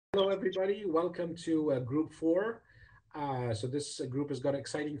Hello, everybody. Welcome to Group 4. So this group has got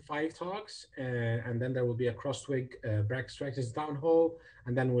exciting 5 talks, and then there will be a cross-twig best practice down hall,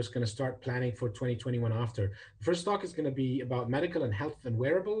 and then we're going to start planning for 2021 after. The first talk is going to be about medical and health and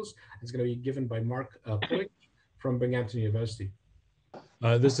wearables. It's going to be given by Mark Pullick from Binghamton University.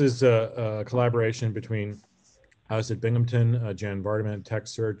 This is a collaboration between us at Binghamton, Jan Vardaman,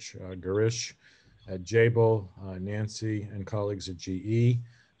 TechSearch, Garish at Jabil, Nancy and colleagues at GE,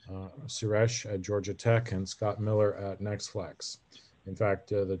 Suresh at Georgia Tech, and Scott Miller at NextFlex. In fact,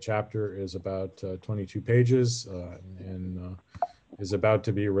 the chapter is about 22 pages and is about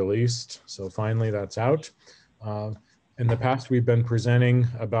to be released. So finally, that's out. In the past, we've been presenting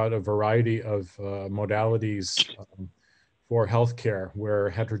about a variety of modalities for healthcare where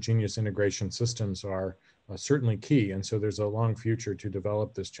heterogeneous integration systems are certainly key. And so there's a long future to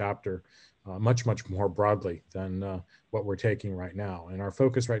develop this chapter much more broadly than what we're taking right now. And our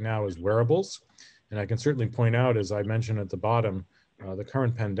focus right now is wearables. And I can certainly point out, as I mentioned at the bottom, the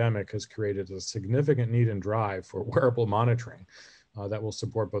current pandemic has created a significant need and drive for wearable monitoring that will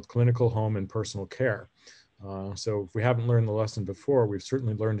support both clinical, home, and personal care. So if we haven't learned the lesson before, we've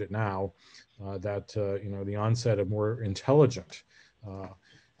certainly learned it now. That the onset of more intelligent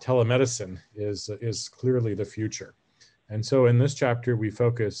telemedicine is clearly the future. And so in this chapter, we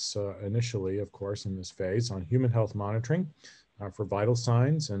focus initially, of course, in this phase on human health monitoring for vital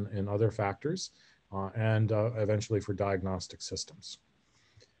signs and other factors, and eventually for diagnostic systems.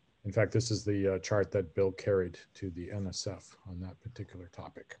 In fact, this is the chart that Bill carried to the NSF on that particular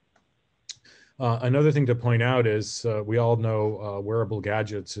topic. Another thing to point out is we all know wearable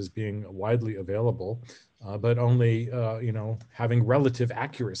gadgets as being widely available, but only having relative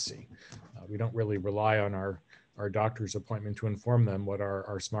accuracy. We don't really rely on our doctor's appointment to inform them what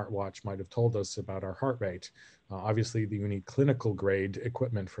our smartwatch might have told us about our heart rate. Obviously, you need clinical grade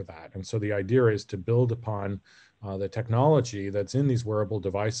equipment for that. And so the idea is to build upon the technology that's in these wearable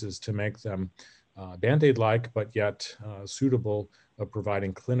devices to make them Band-Aid-like, but yet suitable of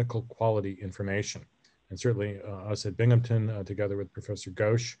providing clinical quality information. And certainly us at Binghamton, together with Professor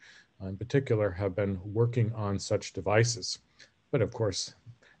Ghosh in particular, have been working on such devices. But of course,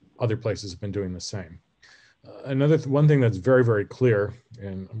 other places have been doing the same. One thing that's very clear,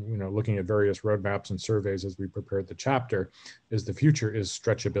 and looking at various roadmaps and surveys as we prepared the chapter, is the future is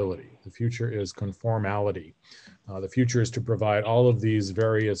stretchability. The future is conformality. The future is to provide all of these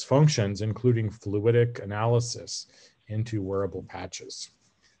various functions, including fluidic analysis, into wearable patches.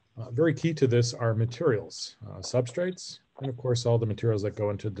 Very key to this are materials, substrates, and of course all the materials that go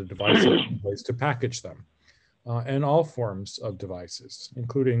into the device ways to package them, and all forms of devices,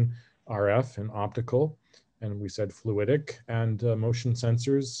 including RF and optical, and we said fluidic, and motion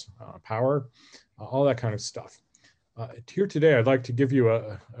sensors, power, all that kind of stuff. Here today, I'd like to give you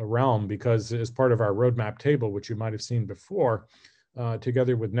a realm because as part of our roadmap table, which you might have seen before,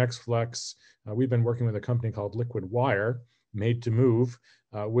 together with NextFlex, we've been working with a company called Liquid Wire, made to move,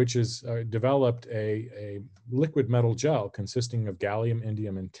 which has developed a liquid metal gel consisting of gallium,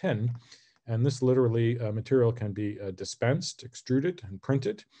 indium, and tin. And this literally material can be dispensed, extruded, and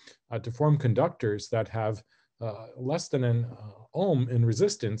printed to form conductors that have less than an ohm in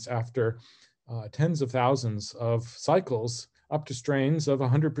resistance after tens of thousands of cycles up to strains of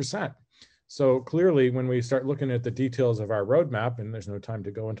 100%. So clearly, when we start looking at the details of our roadmap, and there's no time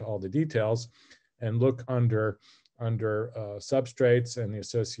to go into all the details, and look under substrates and the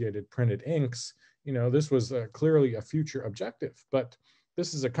associated printed inks, this was clearly a future objective. But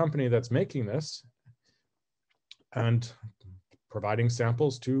this is a company that's making this and providing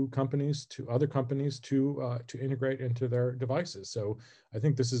samples to companies, to other companies to integrate into their devices. So I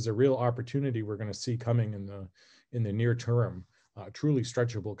think this is a real opportunity we're going to see coming in the near term, truly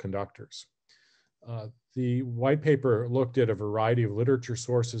stretchable conductors. The white paper looked at a variety of literature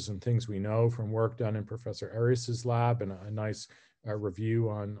sources and things we know from work done in Professor Arias's lab, and a nice review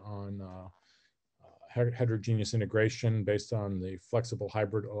on heterogeneous integration based on the flexible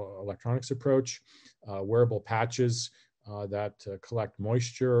hybrid electronics approach, wearable patches that collect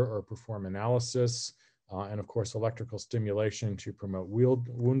moisture or perform analysis, and of course, electrical stimulation to promote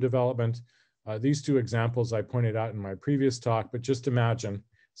wound development. These two examples I pointed out in my previous talk, but just imagine,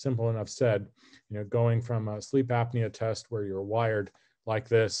 simple enough said, going from a sleep apnea test where you're wired like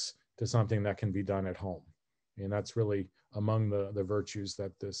this to something that can be done at home. And that's really among the virtues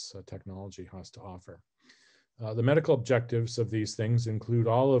that this technology has to offer. The medical objectives of these things include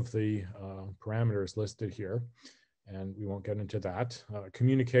all of the parameters listed here, and we won't get into that.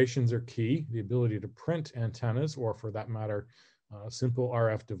 Communications are key. The ability to print antennas, or for that matter, simple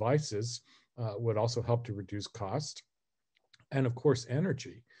RF devices, would also help to reduce cost. And of course,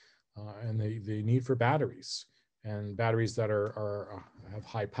 energy. and the need for batteries, and batteries that have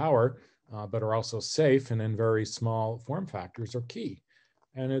high power, but are also safe and in very small form factors are key.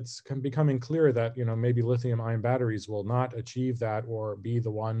 And it's becoming clear that, maybe lithium-ion batteries will not achieve that or be the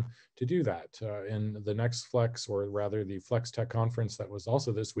one to do that. In the next Flex, or rather the Flex Tech conference that was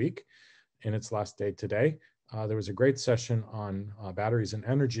also this week, in its last day today, there was a great session on batteries and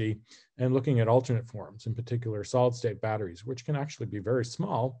energy, and looking at alternate forms, in particular solid state batteries, which can actually be very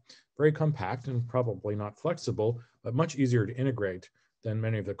small, very compact, and probably not flexible, but much easier to integrate than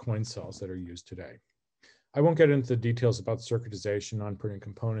many of the coin cells that are used today. I won't get into the details about circuitization, non-printed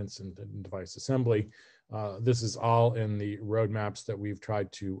components, and device assembly. This is all in the roadmaps that we've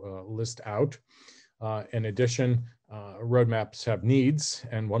tried to list out. In addition, roadmaps have needs,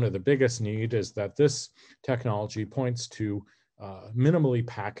 and one of the biggest need is that this technology points to minimally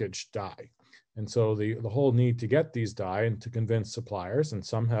packaged die. And so the whole need to get these die and to convince suppliers, and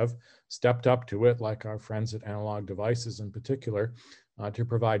some have stepped up to it, like our friends at Analog Devices in particular, to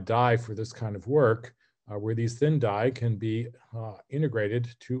provide die for this kind of work, where these thin die can be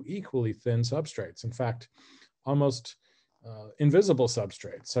integrated to equally thin substrates. In fact, almost invisible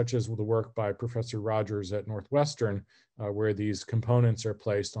substrates, such as the work by Professor Rogers at Northwestern, where these components are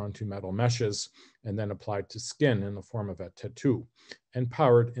placed onto metal meshes and then applied to skin in the form of a tattoo, and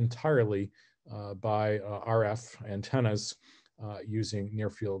powered entirely by RF antennas using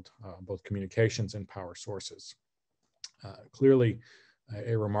near-field both communications and power sources. Clearly,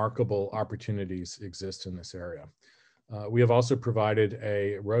 a remarkable opportunities exist in this area. We have also provided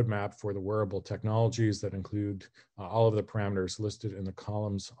a roadmap for the wearable technologies that include all of the parameters listed in the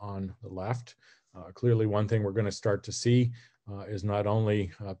columns on the left. Clearly, one thing we're going to start to see is not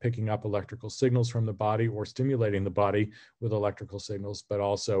only picking up electrical signals from the body or stimulating the body with electrical signals, but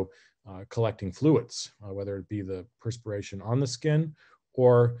also collecting fluids, whether it be the perspiration on the skin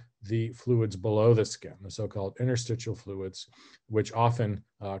or the fluids below the skin, the so-called interstitial fluids, which often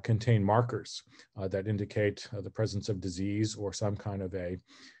contain markers that indicate the presence of disease or some kind of a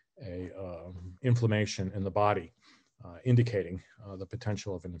inflammation in the body, indicating the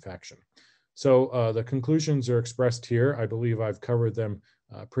potential of an infection. So the conclusions are expressed here. I believe I've covered them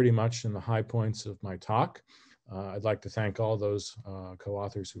pretty much in the high points of my talk. I'd like to thank all those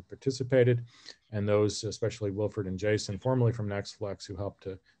co-authors who participated, and those, especially Wilfred and Jason, formerly from NextFlex, who helped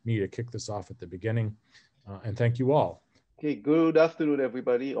me to kick this off at the beginning. And thank you all. Okay, good afternoon,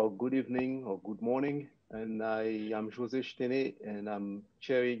 everybody, or good evening, or good morning. And I am José Chtene, and I'm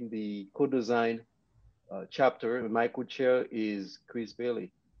chairing the co-design chapter. My co-chair is Chris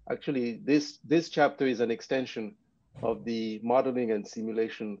Bailey. Actually, this chapter is an extension of the modeling and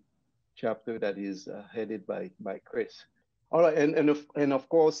simulation chapter that is headed by Chris. All right, and of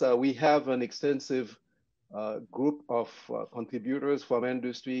course, we have an extensive group of contributors from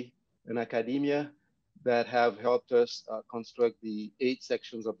industry and academia that have helped us construct the 8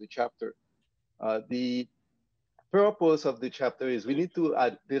 sections of the chapter. The purpose of the chapter is we need to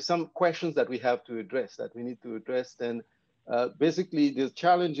there's some questions that we have to address, that we need to address. And basically, the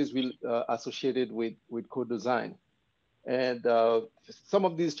challenges associated with co-design. And some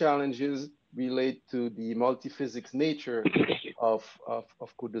of these challenges relate to the multi-physics nature of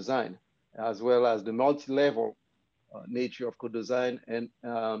co-design, as well as the multi-level nature of co-design, and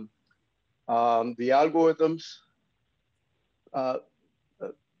the algorithms,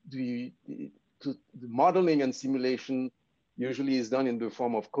 the modeling and simulation usually is done in the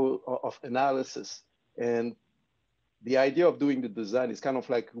form of analysis. And the idea of doing the design is kind of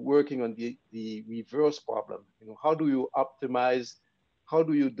like working on the reverse problem. How do you optimize, how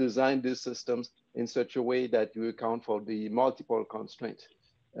do you design these systems in such a way that you account for the multiple constraints?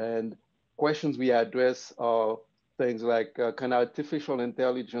 And questions we address are things like, can artificial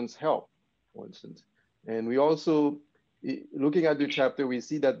intelligence help, for instance? And we also, looking at the chapter, we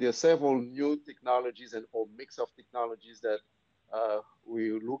see that there are several new technologies or mix of technologies that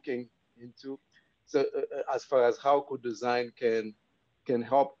we're looking into. So as far as how co-design can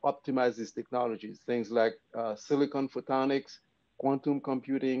help optimize these technologies, things like silicon photonics, quantum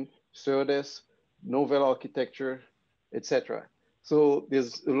computing, SerDes, novel architecture, etc. So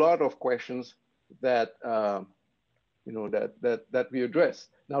there's a lot of questions that that we address.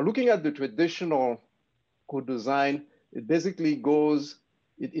 Now, looking at the traditional co-design, it basically goes,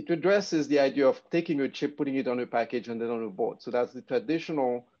 it addresses the idea of taking a chip, putting it on a package, and then on a board. So that's the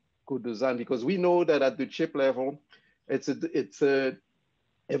traditional co-design, because we know that at the chip level,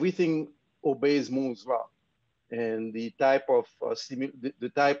 everything obeys Moore's law. And the type of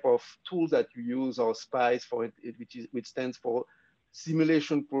tools that you use are SPICE, which stands for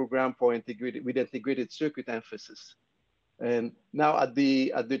Simulation Program for Integrated Circuit Emphasis. And now at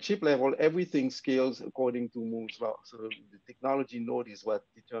the chip level, everything scales according to Moore's law. So the technology node is what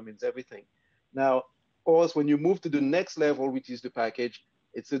determines everything. Now, of course, when you move to the next level, which is the package,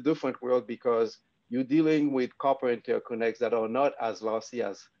 it's a different world because you're dealing with copper interconnects that are not as lossy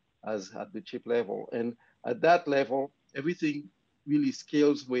as at the chip level. And at that level, everything really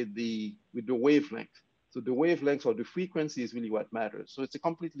scales with the wavelength. So the wavelengths or the frequency is really what matters. So it's a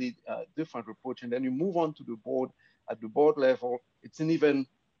completely different approach. And then you move on to the board. At the board level, it's an even,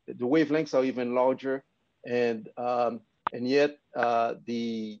 the wavelengths are even larger, and yet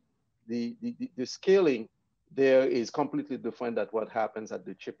the scaling there is completely different than what happens at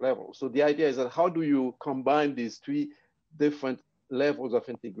the chip level. So the idea is that how do you combine these three different levels of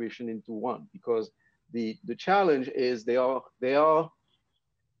integration into one? Because the challenge is they are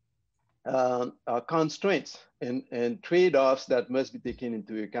constraints and trade-offs that must be taken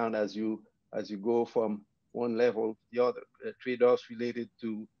into account as you go from one level to the other. Trade-offs related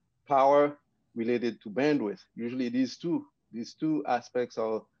to power, related to bandwidth. Usually these two aspects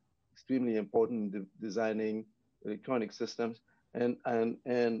are extremely important in designing electronic systems, and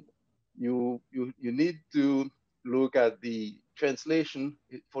you need to look at the translation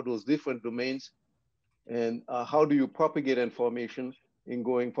for those different domains, and how do you propagate information in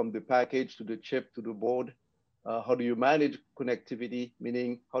going from the package to the chip to the board? How do you manage connectivity?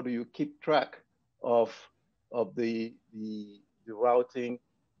 Meaning, how do you keep track of the routing,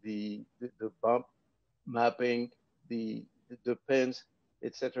 the bump mapping, the pins,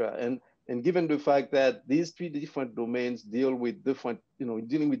 etc. And given the fact that these three different domains deal with different,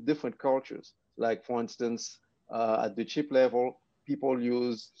 dealing with different cultures, like for instance, at the chip level, people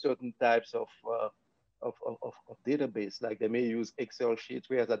use certain types of database, like they may use Excel sheets,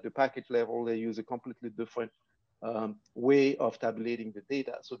 whereas at the package level, they use a completely different way of tabulating the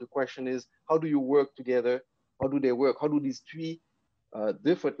data. So the question is, how do you work together? How do they work? How do these three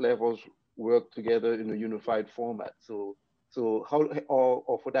different levels work together in a unified format? So how,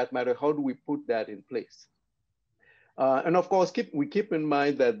 or for that matter, how do we put that in place? And of course, we keep in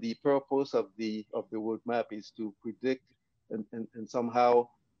mind that the purpose of the roadmap is to predict and somehow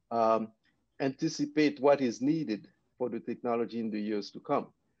anticipate what is needed for the technology in the years to come.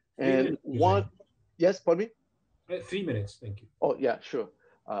 3 minutes, One, Jose. yes, pardon me? 3 minutes, thank you. Oh, yeah, sure.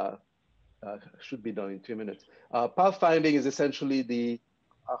 Should be done in 2 minutes. Pathfinding is essentially the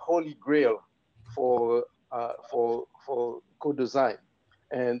holy grail for co-design,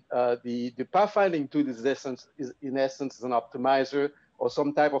 and the pathfinding tool is in essence an optimizer or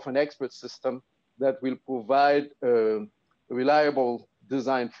some type of an expert system that will provide a reliable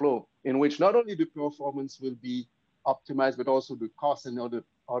design flow in which not only the performance will be optimized, but also the cost and other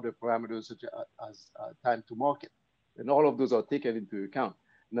parameters such as time to market, and all of those are taken into account.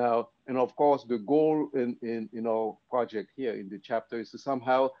 Now, and of course, the goal in our project here in the chapter is to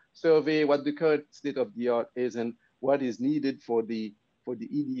somehow survey what the current state of the art is and what is needed for the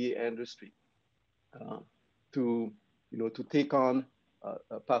EDA industry to take on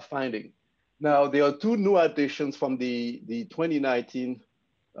pathfinding. Now, there are two new additions from the 2019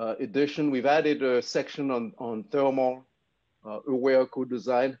 edition. We've added a section on thermal aware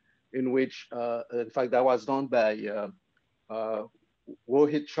co-design, in which, in fact, that was done by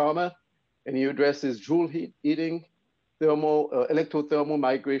Rohit Sharma, and he addresses joule heating, thermal, electrothermal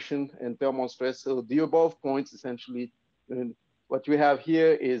migration, and thermal stress. So the above points essentially, and what we have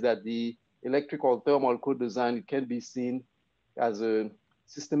here is that the electrical thermal co-design can be seen as a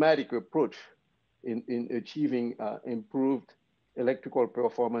systematic approach in achieving improved electrical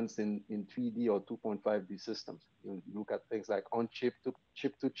performance in 3D or 2.5D systems. You look at things like on-chip to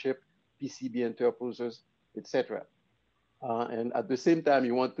chip, PCB interposers, etc. And at the same time,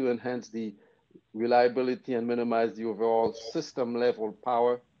 you want to enhance the reliability and minimize the overall system level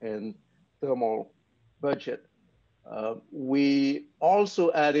power and thermal budget. We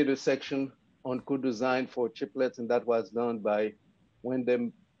also added a section on co-design for chiplets, and that was done by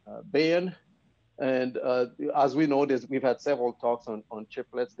Wyndham Bayan. And as we know, we've had several talks on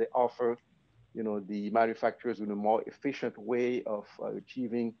chiplets. They offer, the manufacturers with a more efficient way of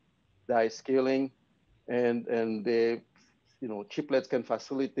achieving die scaling, and they, chiplets can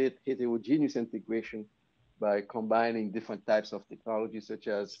facilitate heterogeneous integration by combining different types of technologies such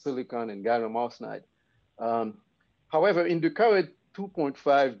as silicon and gallium arsenide. However, in the current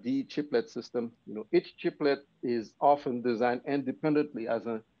 2.5D chiplet system, each chiplet is often designed independently as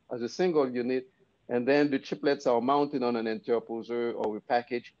a single unit, and then the chiplets are mounted on an interposer or a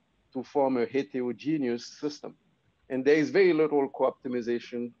package to form a heterogeneous system. And there is very little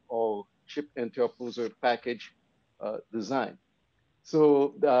co-optimization or chip interposer package design.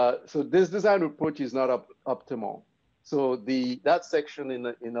 So this design approach is not optimal. So that section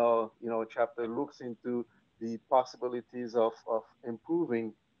in our chapter looks into the possibilities of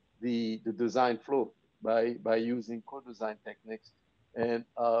improving the design flow by using co-design techniques and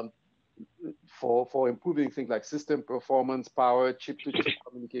for improving things like system performance, power, chip-to-chip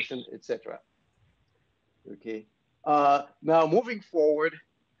communication, etc. Okay. Now moving forward,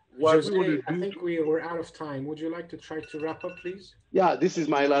 what we want Jose, to I do. think we're out of time. Would you like to try to wrap up, please? Yeah, this is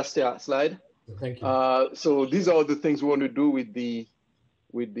my last slide. Thank you. So these are the things we want to do with the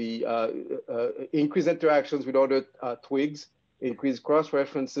increased interactions with other TWGs, increased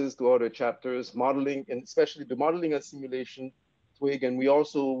cross-references to other chapters, modeling, and especially the modeling and simulation TWG. And we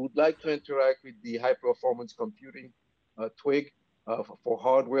also would like to interact with the high-performance computing TWG for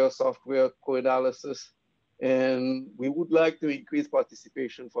hardware, software, co-analysis. And we would like to increase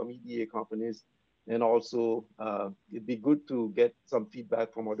participation from EDA companies. And also, it'd be good to get some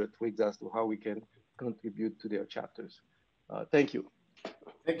feedback from other TWGs as to how we can contribute to their chapters. Thank you.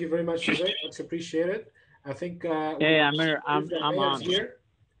 Thank you very much, Jose. Much appreciated. I think Yeah, I'm on. here.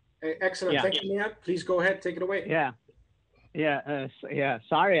 Excellent. Yeah. Thank you, Mia. Please go ahead. Take it away. Yeah.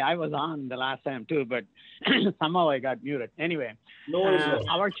 Sorry, I was on the last time too, but somehow I got muted. Anyway, No worries at all.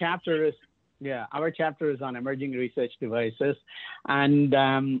 our chapter is on emerging research devices, and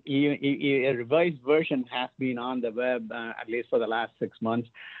a revised version has been on the web at least for the last 6 months,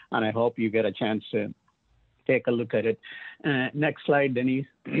 and I hope you get a chance to take a look at it. Next slide, Denise.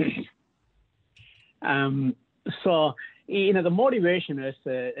 So, the motivation is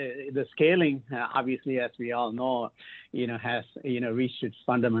the scaling, obviously, as we all know, has, reached its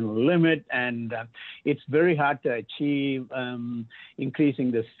fundamental limit, and it's very hard to achieve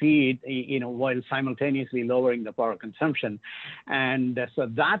increasing the speed, while simultaneously lowering the power consumption. And so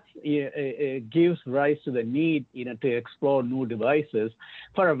that gives rise to the need, to explore new devices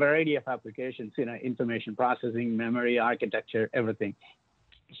for a variety of applications, information processing, memory, architecture, everything.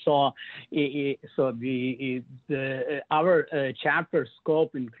 So, our chapter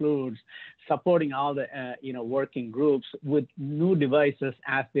scope includes supporting all the working groups with new devices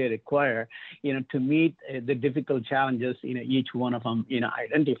as they require, to meet the difficult challenges each one of them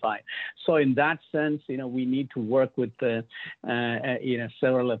identify. So in that sense, we need to work with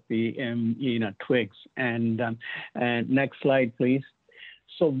several of the TWGs. And next slide, please.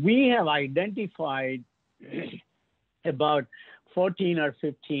 So we have identified about 14 or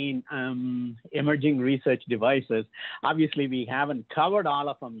 15 emerging research devices. Obviously, we haven't covered all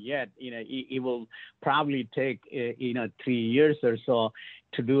of them yet. It will probably take 3 years or so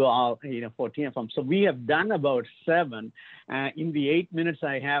to do all 14 of them. So we have done about 7. In the 8 minutes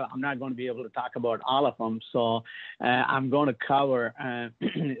I have, I'm not going to be able to talk about all of them. So I'm going to cover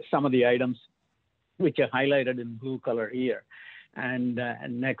some of the items which are highlighted in blue color here. And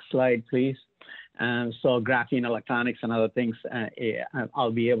next slide, please. So graphene electronics and other things, I'll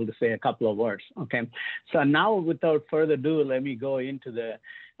be able to say a couple of words, okay? So now, without further ado, let me go into the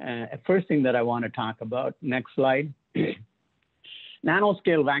first thing that I want to talk about. Next slide.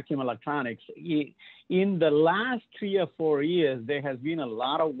 Nanoscale vacuum electronics. In the last 3 or 4 years, there has been a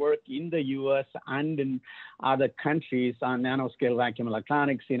lot of work in the US and in other countries on nanoscale vacuum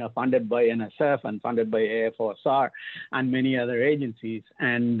electronics, funded by NSF and funded by AFOSR and many other agencies.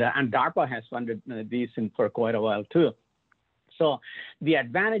 And DARPA has funded these for quite a while too. So the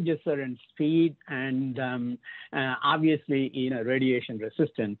advantages are in speed and obviously, radiation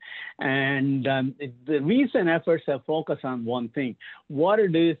resistant. And the recent efforts have focused on one thing. What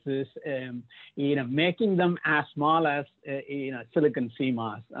it is making them as small as, silicon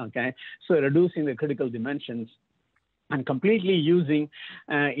CMOS, okay? So reducing the critical dimensions and completely using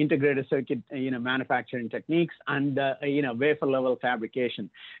integrated circuit, manufacturing techniques and, wafer level fabrication,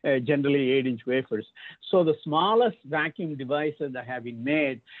 generally 8-inch wafers. So the smallest vacuum devices that have been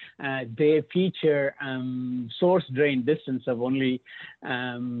made, they feature source drain distance of only,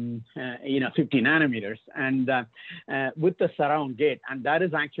 50 nanometers and with the surround gate. And that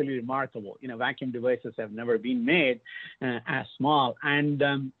is actually remarkable. Vacuum devices have never been made as small. And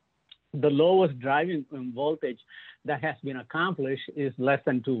the lowest driving voltage that has been accomplished is less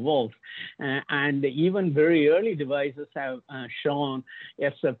than 2 volts. And even very early devices have shown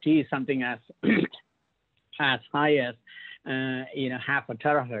SFT something as, as high as, half a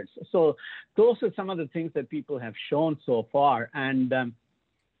terahertz. So those are some of the things that people have shown so far. And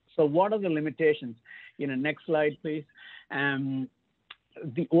so what are the limitations? Next slide, please.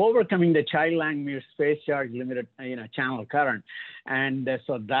 The overcoming the child-Langmuir space charge limited, channel current. And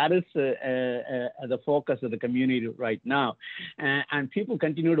so that is the focus of the community right now. And people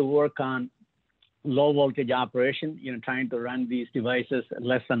continue to work on low voltage operation, trying to run these devices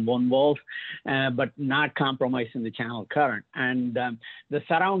less than 1 volt, but not compromising the channel current. And the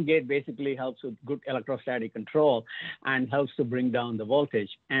surround gate basically helps with good electrostatic control and helps to bring down the voltage.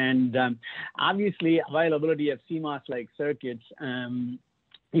 And obviously, availability of CMOS-like circuits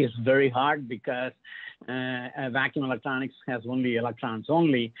is very hard because vacuum electronics has only electrons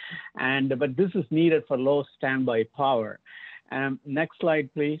only, but this is needed for low standby power. Next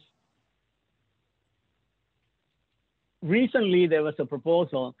slide, please. Recently, there was a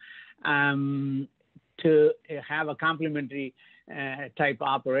proposal to have a complementary type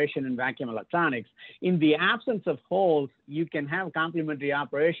operation in vacuum electronics. In the absence of holes, you can have complementary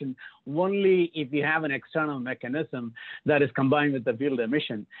operation only if you have an external mechanism that is combined with the field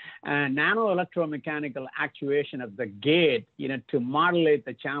emission. Nano electromechanical actuation of the gate, to modulate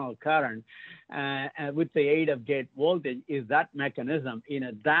the channel current with the aid of gate voltage is that mechanism.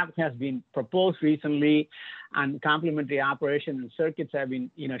 That has been proposed recently, and complementary operation and circuits have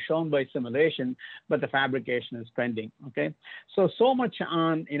been, shown by simulation, but the fabrication is pending. Okay, so much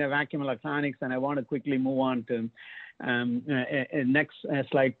on vacuum electronics, and I want to quickly move on to next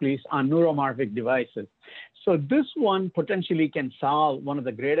slide, please, on neuromorphic devices. So this one potentially can solve one of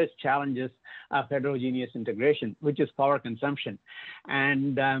the greatest challenges of heterogeneous integration, which is power consumption.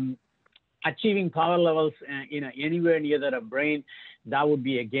 And achieving power levels anywhere near that of brain, that would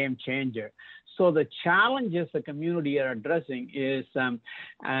be a game changer. So the challenges the community are addressing is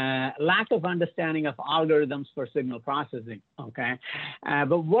lack of understanding of algorithms for signal processing, okay?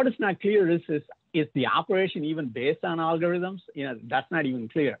 But what is not clear is the operation even based on algorithms? That's not even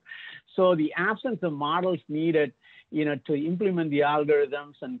clear. So the absence of models needed to implement the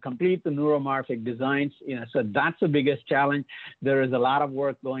algorithms and complete the neuromorphic designs, so that's the biggest challenge. There is a lot of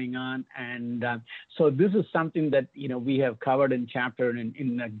work going on. And so this is something that, we have covered in chapter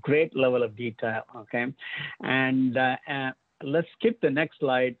in a great level of detail, okay? And let's skip the next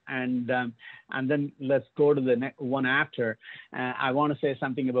slide and then let's go to the next one after. I want to say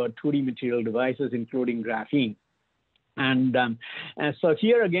something about 2D material devices, including graphene. And so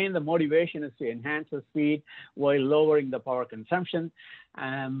here again, the motivation is to enhance the speed while lowering the power consumption.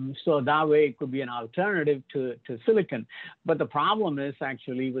 So that way it could be an alternative to silicon. But the problem is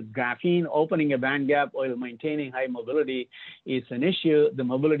actually with graphene, opening a band gap while maintaining high mobility is an issue. The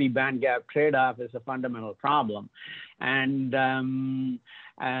mobility band gap trade-off is a fundamental problem. And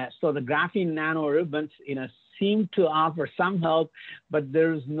so the graphene nano ribbons, seem to offer some help, but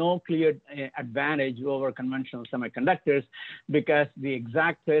there's no clear advantage over conventional semiconductors because the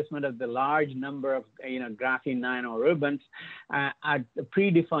exact placement of the large number of graphene nano ribbons at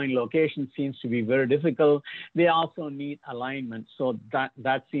predefined locations seems to be very difficult. They also need alignment, so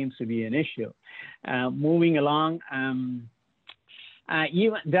that seems to be an issue. Moving along,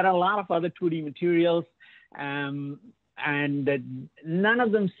 there are a lot of other 2D materials, and none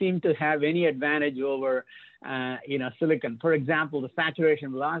of them seem to have any advantage over silicon. For example, the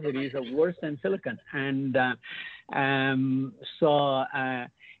saturation velocities are worse than silicon. And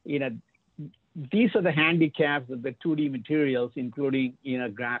these are the handicaps of the 2D materials, including,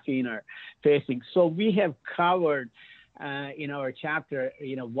 graphene are facing. So we have covered in our chapter,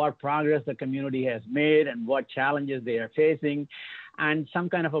 what progress the community has made and what challenges they are facing, and some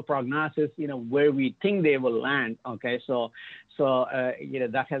kind of a prognosis, where we think they will land. Okay, so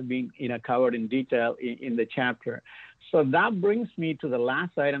that has been covered in detail in the chapter. So that brings me to the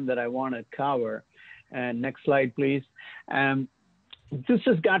last item that I want to cover. Next slide, please. This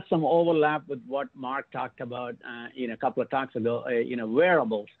has got some overlap with what Mark talked about a couple of talks ago,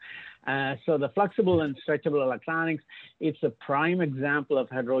 wearables. So the flexible and stretchable electronics, it's a prime example of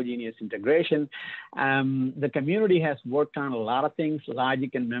heterogeneous integration. The community has worked on a lot of things: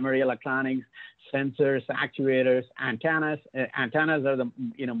 logic and memory electronics, sensors, actuators, antennas. Antennas are the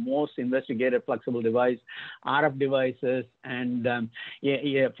most investigated flexible device, RF devices, and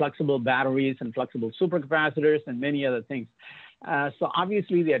flexible batteries and flexible supercapacitors and many other things. So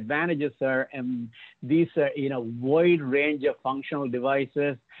obviously the advantages are these are wide range of functional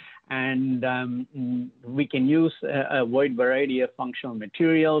devices, and we can use a wide variety of functional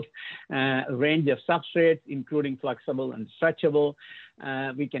materials, range of substrates, including flexible and stretchable.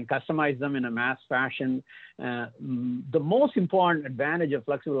 We can customize them in a mass fashion. The most important advantage of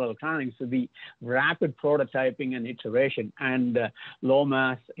flexible electronics is the rapid prototyping and iteration, and low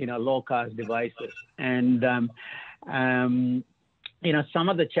mass, low cost devices. And some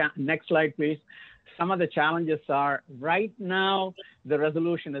of the next slide, please. Some of the challenges are right now the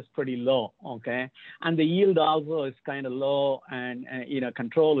resolution is pretty low, okay? And the yield also is kind of low, and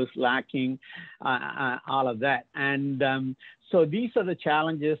control is lacking, all of that. And so these are the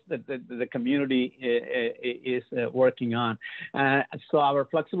challenges that the community is working on. So our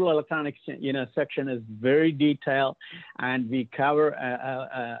flexible electronics, section is very detailed, and we cover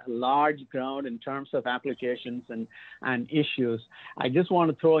a large ground in terms of applications and issues. I just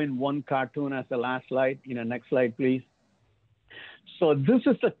want to throw in one cartoon as the last slide. Next slide, please. So this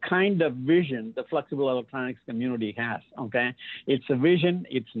is the kind of vision the flexible electronics community has, okay? It's a vision,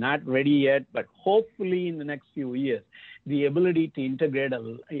 it's not ready yet, but hopefully in the next few years, the ability to integrate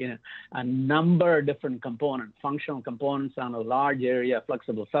a number of different components, functional components on a large area of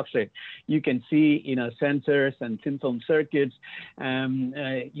flexible substrate. You can see, sensors and thin film circuits.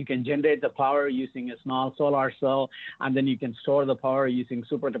 You can generate the power using a small solar cell, and then you can store the power using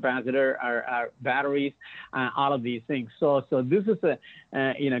supercapacitor or batteries, all of these things. So this is a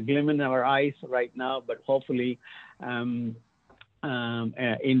glimmer in our eyes right now, but hopefully in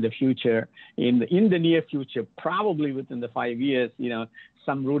the future, in the near future, probably within the 5 years,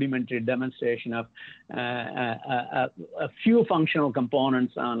 some rudimentary demonstration of a few functional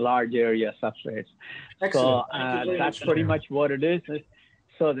components on large area substrates. Excellent. So that's pretty much what it is.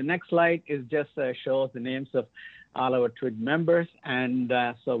 So the next slide is just shows the names of all our TWG members. And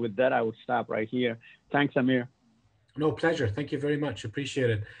so with that, I would stop right here. Thanks, Amir. No, pleasure. Thank you very much. Appreciate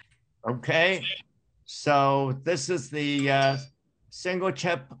it. Okay. So this is the single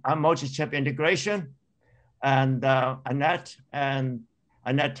chip, multi-chip integration. And Annette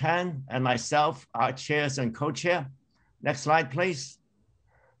Tan and myself are chairs and co-chair. Next slide, please.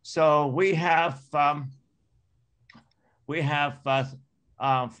 So we have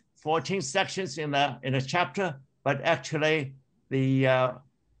 14 sections in the chapter, but actually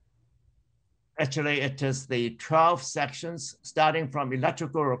it is the 12 sections, starting from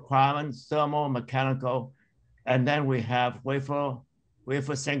electrical requirements, thermal, mechanical, and then we have wafer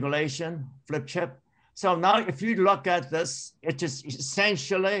singulation, flip chip. So now if you look at this, it is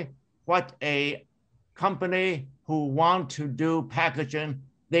essentially what a company who want to do packaging,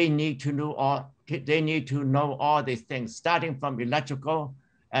 they need to know all these things, starting from electrical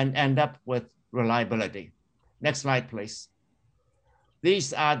and end up with reliability. Next slide, please.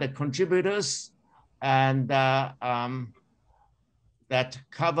 These are the contributors, and that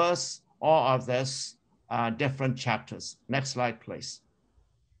covers all of this different chapters. Next slide, please.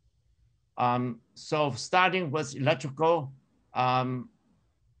 So starting with electrical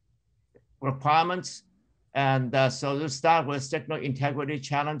requirements, and so we'll start with signal integrity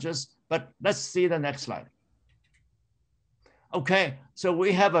challenges, but let's see the next slide. Okay, so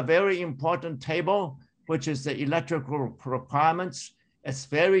we have a very important table, which is the electrical requirements. It's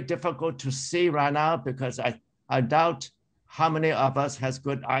very difficult to see right now because I doubt how many of us has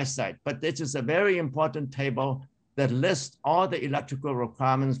good eyesight, but this is a very important table that lists all the electrical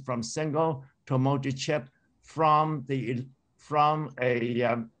requirements from single to multi-chip from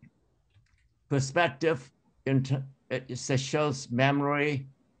a perspective. It shows memory,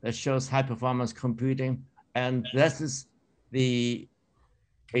 it shows high performance computing, and this is a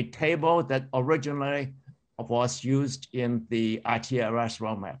table that originally was used in the ITRS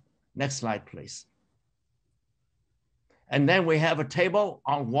roadmap. Next slide, please. And then we have a table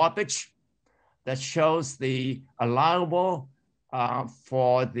on warpage that shows the allowable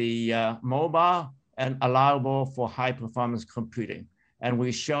for the mobile and allowable for high performance computing. And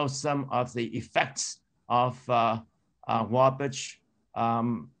we show some of the effects of warpage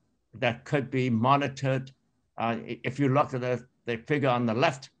that could be monitored. If you look at the figure on the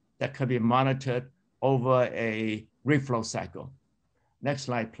left, that could be monitored over a reflow cycle. Next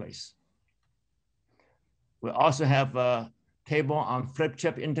slide, please. We also have a table on flip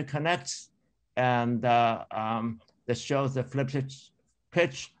chip interconnects, and that shows the flip chip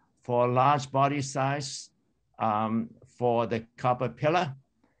pitch for large body size for the copper pillar.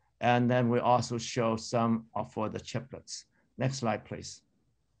 And then we also show some for the chiplets. Next slide, please.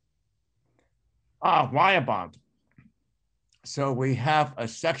 Wire bond. So we have a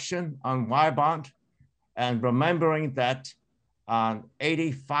section on wire bond, and remembering that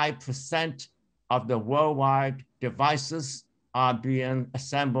 85% of the worldwide devices are being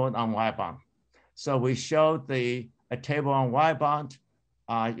assembled on wire bond. So we showed a table on wire bond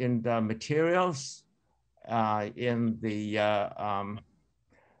in the materials, in the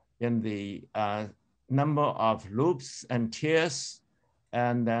number of loops and tiers,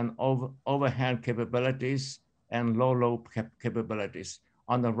 and then overhand capabilities and low loop capabilities.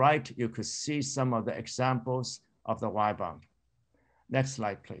 On the right, you could see some of the examples of the wire bond. Next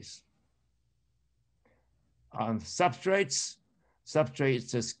slide, please. On substrates,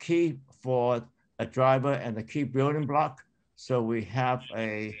 Substrate is key for a driver and a key building block. So we have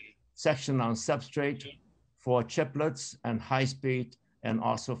a section on substrate for chiplets and high speed, and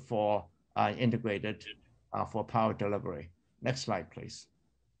also for integrated for power delivery. Next slide, please.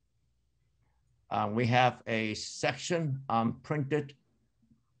 We have a section on printed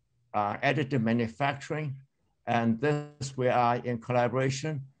additive manufacturing, and this we are in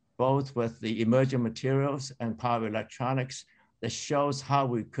collaboration both with the emerging materials and power electronics that shows how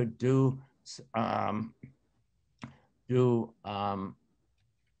we could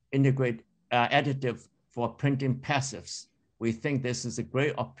integrate additive for printing passives. We think this is a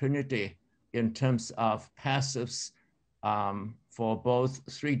great opportunity in terms of passives for both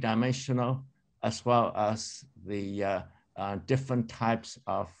three-dimensional as well as the different types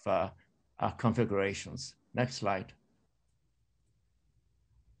of configurations. Next slide.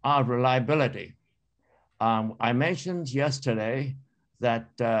 Reliability. I mentioned yesterday that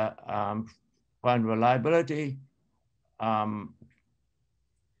on reliability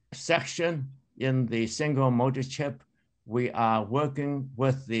section in the single multi-chip, we are working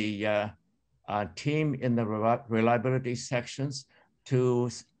with the team in the reliability sections to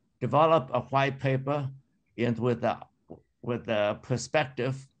develop a white paper with the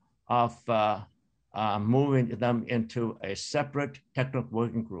perspective of moving them into a separate technical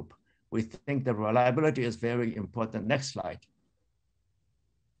working group. We think the reliability is very important. Next slide.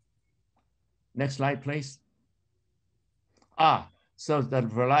 Next slide, please. So the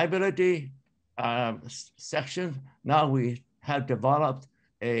reliability section, now we have developed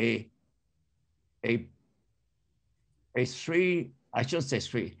a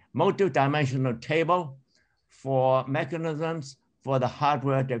multi-dimensional table for mechanisms for the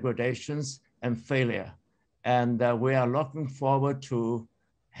hardware degradations and failure. And we are looking forward to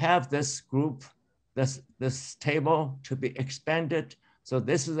have this group, this table to be expanded. So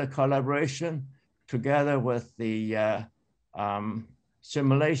this is a collaboration together with the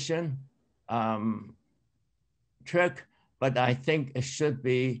simulation trick, but I think it should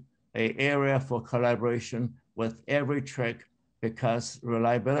be an area for collaboration with every trick because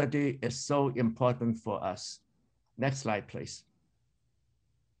reliability is so important for us. Next slide, please.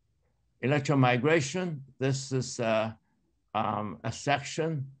 Electromigration. This is a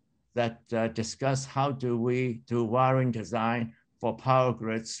section that discuss how do we do wiring design for power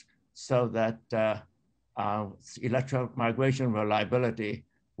grids so that electromigration reliability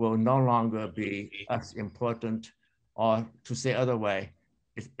will no longer be as important, or to say other way,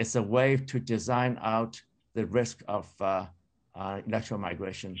 it's a way to design out the risk of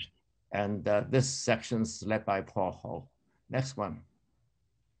electromigration. And this section is led by Paul Ho. Next one.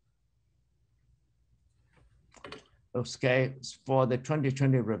 Okay, for the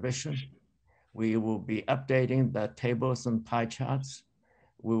 2020 revision, we will be updating the tables and pie charts.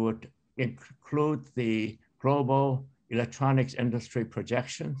 We would include the global electronics industry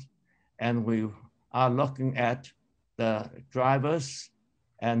projections, and we are looking at the drivers,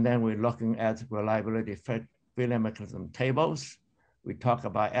 and then we're looking at reliability failure mechanism tables. We talk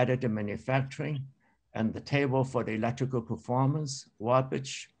about additive manufacturing and the table for the electrical performance,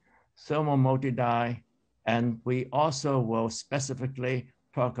 warpage, thermal multi-die, and we also will specifically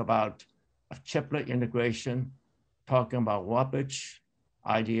talk about a chiplet integration, talking about warpage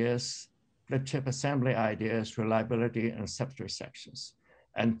ideas, flip chip assembly ideas, reliability, and substrate sections.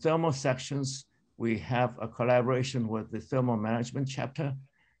 And thermal sections, we have a collaboration with the thermal management chapter,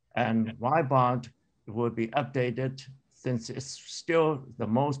 and Y-bond will be updated since it's still the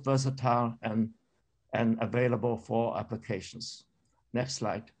most versatile and available for applications. Next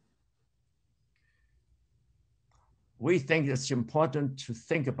slide. We think it's important to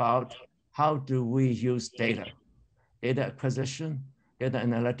think about how do we use data acquisition, data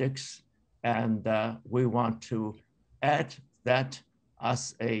analytics, and we want to add that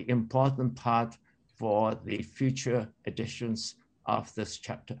as an important part for the future editions of this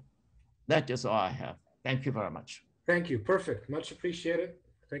chapter. That is all I have. Thank you very much. Thank you. Perfect. Much appreciated.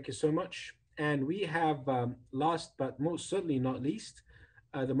 Thank you so much. And we have last but most certainly not least,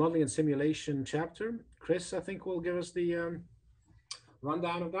 the modeling and simulation chapter. Chris, I think, will give us the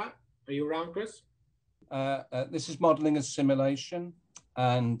rundown of that. Are you around, Chris? This is modeling and simulation.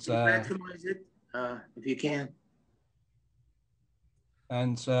 And maximize it if you can.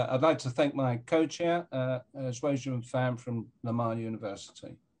 And I'd like to thank my co-chair, Zhuozhen Fan from Lamar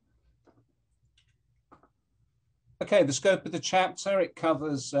University. Okay, the scope of the chapter, it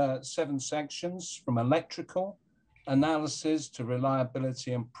covers 7 sections from electrical, analysis to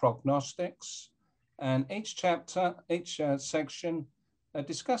reliability and prognostics. And each chapter, each section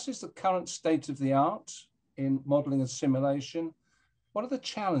discusses the current state of the art in modeling and simulation, what are the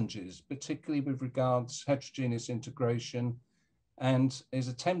challenges, particularly with regards to heterogeneous integration, and is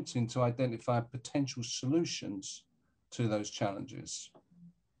attempting to identify potential solutions to those challenges.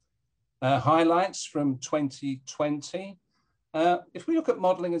 Highlights from 2020. If we look at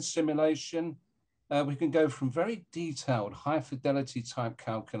modeling and simulation, we can go from very detailed high fidelity type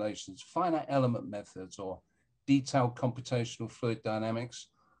calculations, finite element methods, or detailed computational fluid dynamics,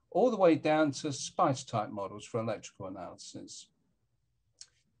 all the way down to SPICE type models for electrical analysis.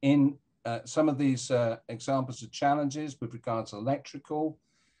 In some of these examples of challenges with regards to electrical,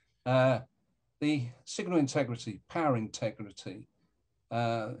 the signal integrity, power integrity,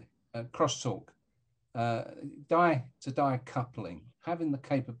 crosstalk, die-to-die coupling, having the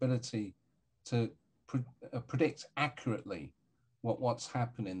capability to predict accurately what's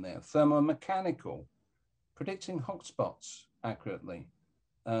happening there. Thermomechanical, predicting hotspots accurately,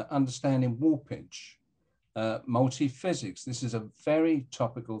 understanding warpage, multi-physics. This is a very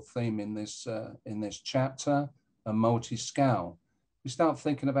topical theme in this chapter, a multi-scale. We start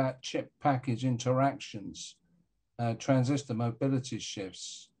thinking about chip package interactions, transistor mobility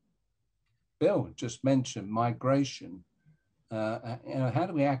shifts. Bill just mentioned migration. How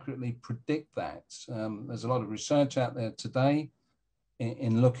do we accurately predict that? There's a lot of research out there today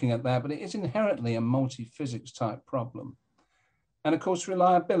in looking at that, but it is inherently a multi-physics type problem. And of course,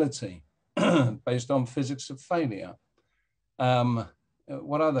 reliability based on physics of failure.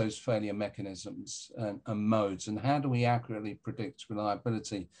 What are those failure mechanisms and modes, and how do we accurately predict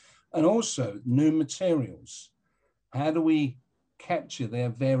reliability? And also new materials. How do we capture their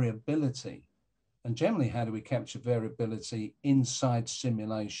variability? And generally, how do we capture variability inside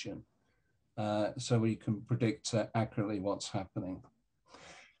simulation so we can predict accurately what's happening?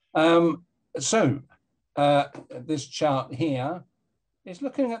 This chart here is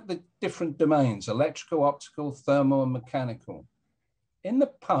looking at the different domains, electrical, optical, thermal, and mechanical. In the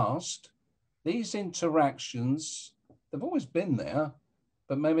past, these interactions, they've always been there,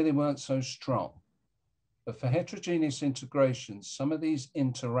 but maybe they weren't so strong. But for heterogeneous integration, some of these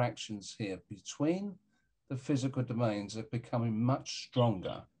interactions here between the physical domains are becoming much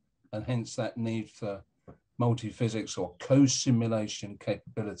stronger, and hence that need for multi-physics or co-simulation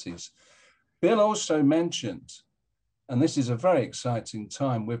capabilities. Bill also mentioned, and this is a very exciting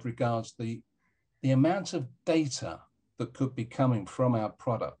time with regards to the amount of data that could be coming from our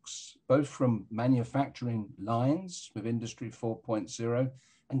products, both from manufacturing lines with Industry 4.0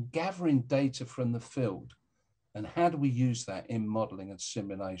 and gathering data from the field. And how do we use that in modeling and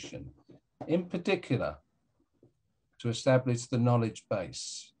simulation? In particular, to establish the knowledge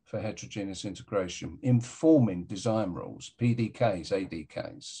base for heterogeneous integration, informing design rules, PDKs,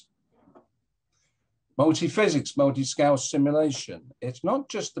 ADKs. Multi-physics, multi-scale simulation. It's not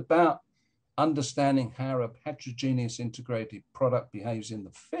just about understanding how a heterogeneous integrated product behaves in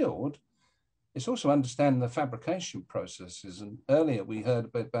the field, it's also understanding the fabrication processes. And earlier we heard a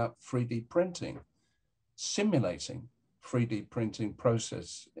bit about 3D printing, simulating 3D printing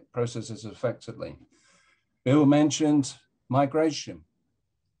processes effectively. Bill mentioned migration.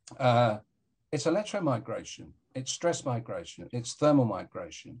 It's electromigration, it's stress migration, it's thermal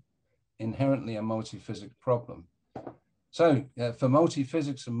migration, inherently a multi-physics problem. So for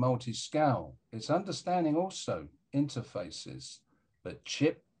multi-physics and multi-scale, it's understanding also interfaces, but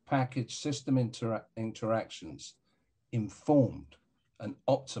chip package system interactions informed and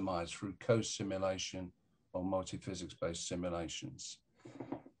optimized through co-simulation or multi-physics-based simulations.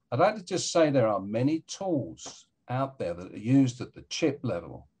 I'd like to just say there are many tools out there that are used at the chip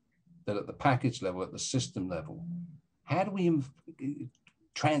level, that at the package level, at the system level. How do we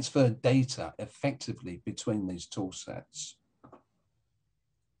transfer data effectively between these tool sets?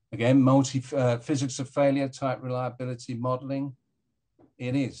 Again, multi-physics of failure type reliability modeling,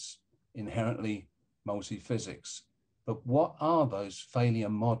 it is inherently multi-physics. But what are those failure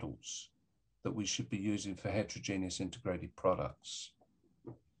models that we should be using for heterogeneous integrated products?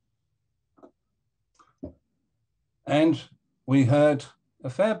 And we heard a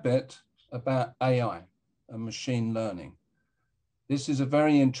fair bit about AI and machine learning. This is a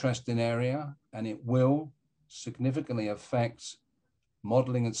very interesting area, and it will significantly affect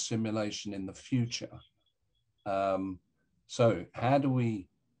modeling and simulation in the future. So how do we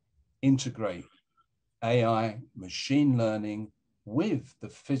integrate AI, machine learning with the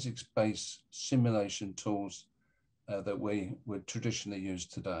physics-based simulation tools that we would traditionally use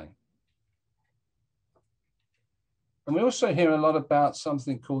today? And we also hear a lot about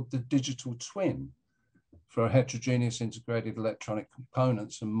something called the digital twin for heterogeneous integrated electronic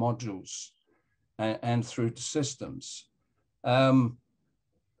components and modules and through to systems.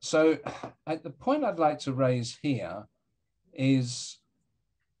 So the point I'd like to raise here is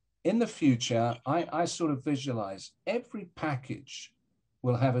in the future, I sort of visualize every package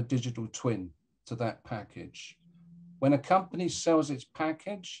will have a digital twin to that package. When a company sells its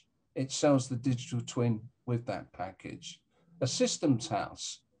package, it sells the digital twin with that package. A systems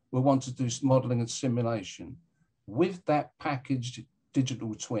house will want to do modeling and simulation with that packaged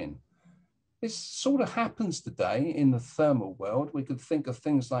digital twin. This sort of happens today in the thermal world. We could think of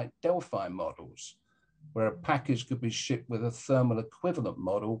things like Delphi models, where a package could be shipped with a thermal equivalent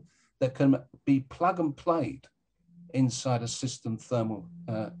model that can be plug and played inside a system thermal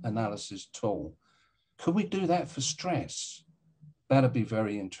analysis tool. Could we do that for stress? That'd be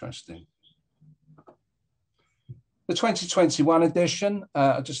very interesting. The 2021 edition,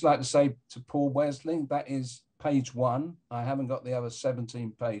 I'd just like to say to Paul Wesley, that is page 1. I haven't got the other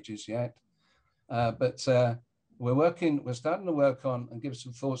 17 pages yet, but we're starting to work on and give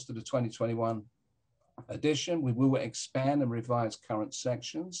some thoughts to the 2021 edition. We will expand and revise current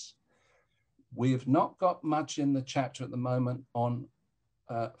sections. We have not got much in the chapter at the moment on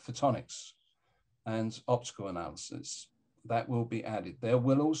photonics and optical analysis. That will be added. There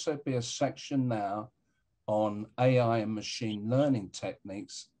will also be a section now on AI and machine learning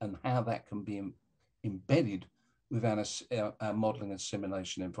techniques and how that can be embedded within our modeling and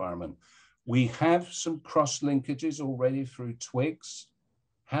simulation environment. We have some cross linkages already through TWGs.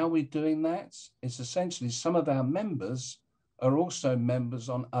 How are we doing that? It's essentially some of our members are also members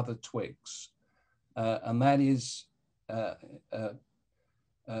on other TWGs. And that is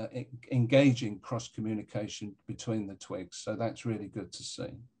engaging cross-communication between the TWGs. So that's really good to see.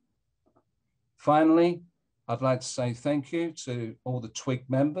 Finally, I'd like to say thank you to all the TWG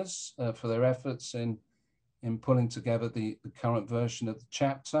members for their efforts in pulling together the current version of the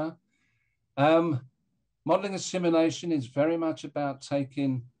chapter. Modeling and simulation is very much about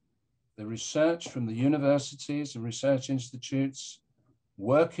taking the research from the universities and research institutes,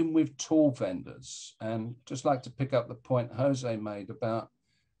 working with tool vendors, and just like to pick up the point Jose made about,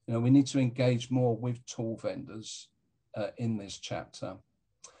 we need to engage more with tool vendors in this chapter.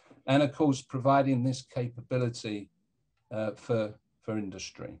 And of course, providing this capability for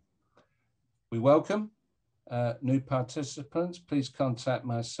industry. We welcome new participants. Please contact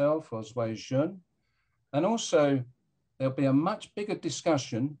myself or Zui Jun. And also, there'll be a much bigger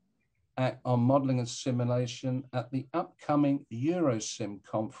discussion on modeling and simulation at the upcoming EuroSim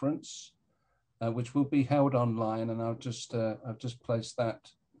conference, which will be held online. And I've just placed that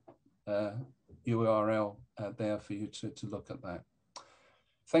URL there for you to look at that.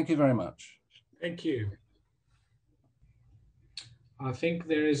 Thank you very much. Thank you. I think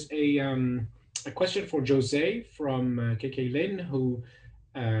there is a question for Jose from KK Lin, who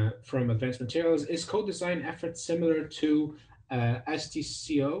from Advanced Materials. Is code design effort similar to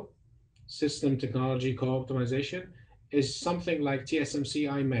STCO, System Technology Co-Optimization? Is something like TSMC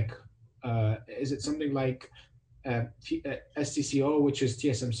IMEC? Is it something like STCO, which is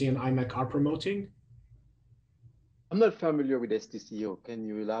TSMC and IMEC are promoting? I'm not familiar with STCO. Can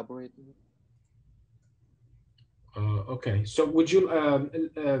you elaborate? Okay, so would you,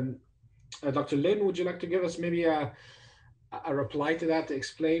 Dr. Lin, would you like to give us maybe a reply to that, to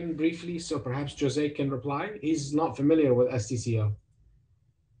explain briefly, so perhaps Jose can reply? He's not familiar with STCO.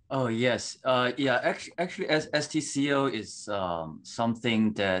 Oh, yes. Yeah, actually, STCO is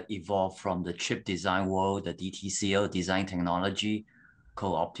something that evolved from the chip design world, the DTCO, design technology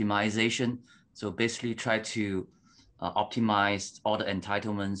co-optimization. So basically try to optimize all the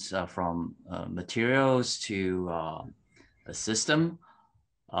entitlements from materials to a system.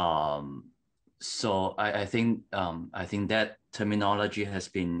 So I think that terminology has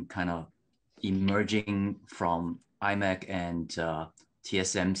been kind of emerging from IMEC and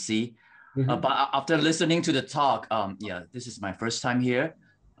TSMC. But after listening to the talk, yeah, this is my first time here.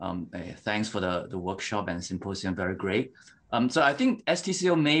 Thanks for the workshop and symposium, very great. So I think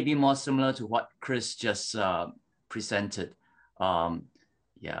STCO may be more similar to what Chris just presented.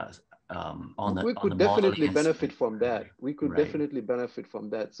 Yeah. We could definitely benefit from that. We could definitely benefit from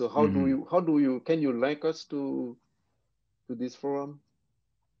that. So how can you link us to this forum?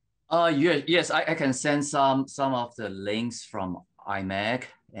 Yes, I can send some of the links from IMEC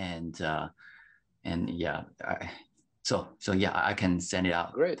and yeah, so yeah, I can send it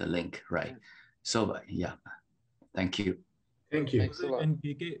out. Great. The link, right? So yeah, thank you. Thank you. Thanks a lot. And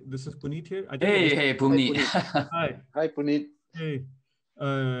PK, this is Puneet here. Hey, Puneet. Hi. Hi, Puneet. Hey.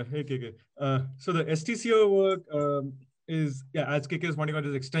 Hey, KK. So the STCO work is, yeah, as KK is pointing out,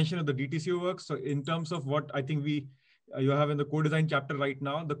 is extension of the DTCO work. So in terms of what I think you have in the co-design chapter right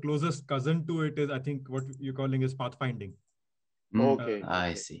now, the closest cousin to it is, I think, what you're calling is pathfinding. Okay.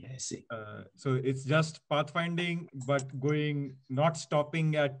 I see. I see. So it's just pathfinding, but not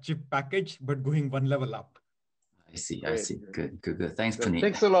stopping at chip package, but going one level up. I see. I Great. see. Good. Good. Good. Thanks, So Puneet.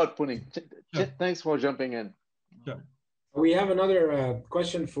 thanks a lot, Puneet. Sure. Thanks for jumping in. Sure. We have another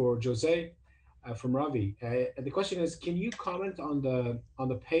question for Jose from Ravi. The question is, can you comment on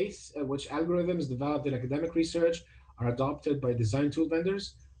the pace at which algorithms developed in academic research are adopted by design tool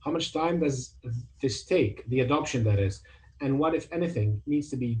vendors? How much time does this take, the adoption that is? And what, if anything, needs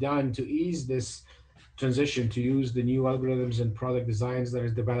to be done to ease this transition to use the new algorithms and product designs that are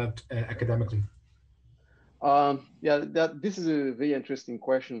developed academically? Yeah, this is a very interesting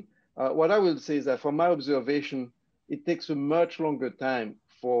question. What I will say is that from my observation, it takes a much longer time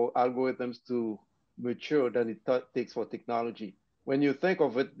for algorithms to mature than it takes for technology. When you think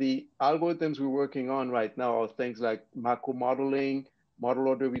of it, the algorithms we're working on right now are things like macro modeling, model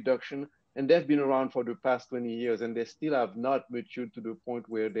order reduction, and they've been around for the past 20 years, and they still have not matured to the point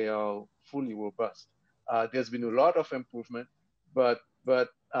where they are fully robust. There's been a lot of improvement,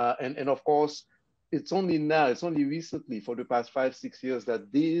 and of course, it's only recently, for the past 5-6 years,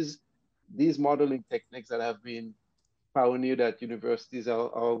 that these modeling techniques that have been pioneered at universities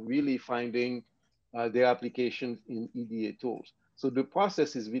are really finding their applications in EDA tools. So the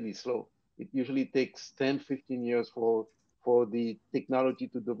process is really slow. It usually takes 10-15 years for the technology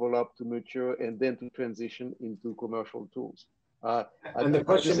to develop, to mature, and then to transition into commercial tools. And the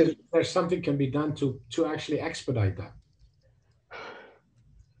question is, if there's something can be done to actually expedite that?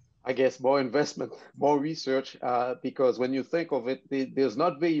 I guess more investment, more research, because when you think of it, there's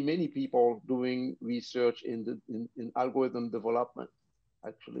not very many people doing research in algorithm development,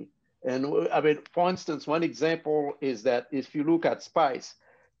 actually. And I mean, for instance, one example is that if you look at SPICE,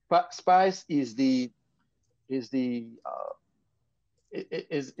 SPICE is the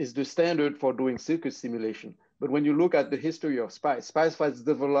standard for doing circuit simulation. But when you look at the history of SPICE, SPICE was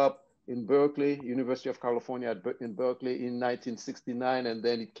developed in Berkeley, University of California in Berkeley in 1969, and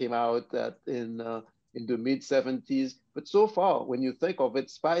then it came out in the mid 70s. But so far, when you think of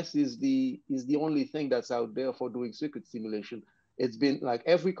it, SPICE is the only thing that's out there for doing circuit simulation. It's been like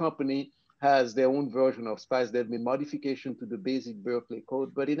every company has their own version of SPICE. There've been modification to the basic Berkeley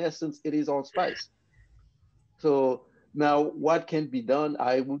code, but in essence, it is all SPICE. So now, what can be done?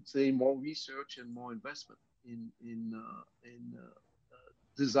 I would say more research and more investment in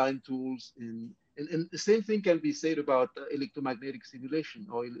design tools. And the same thing can be said about electromagnetic simulation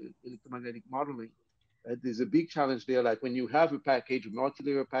or electromagnetic modeling. There's a big challenge there, like when you have a package, a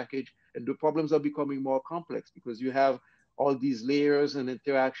multi-layer package, and the problems are becoming more complex because you have all these layers and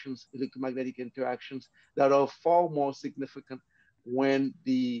interactions, electromagnetic interactions that are far more significant when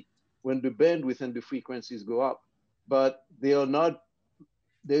the bandwidth and the frequencies go up. But there's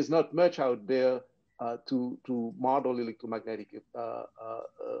not much out there to model electromagnetic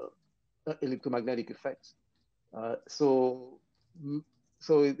effects. So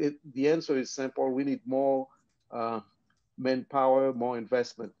the answer is simple. We need more manpower, more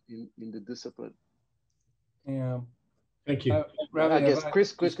investment in the discipline. Yeah. Thank you. Ravi, I guess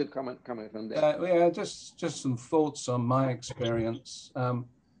Chris could comment on that. Yeah, just some thoughts on my experience.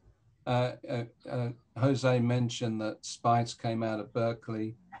 Jose mentioned that SPICE came out of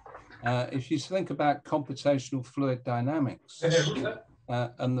Berkeley. If you think about computational fluid dynamics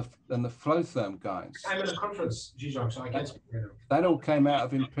and the flow therm guys, I'm in a conference, Jijong, so I can't speak right now. That all came out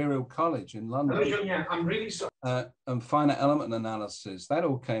of Imperial College in London. Yeah, I'm really sorry. And finite element analysis, that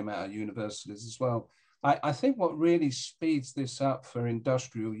all came out of universities as well. I think what really speeds this up for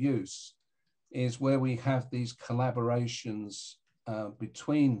industrial use is where we have these collaborations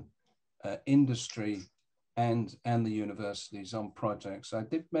between industry and the universities on projects. I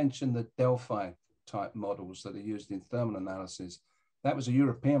did mention the Delphi type models that are used in thermal analysis. That was a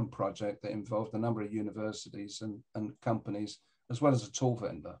European project that involved a number of universities and companies, as well as a tool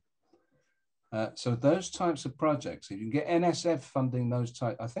vendor. So those types of projects, if you can get NSF funding those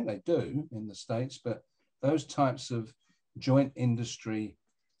type, I think they do in the States, but those types of joint industry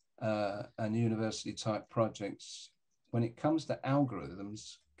and university type projects, when it comes to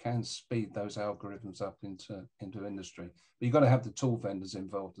algorithms, can speed those algorithms up into industry. But you've got to have the tool vendors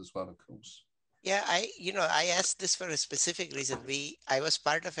involved as well, of course. Yeah, I asked this for a specific reason. I've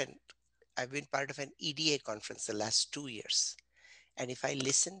been part of an EDA conference the last 2 years. And if I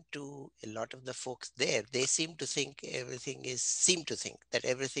listen to a lot of the folks there, they seem to think that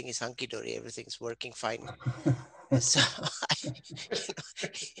everything is hunky-dory, everything's working fine. So,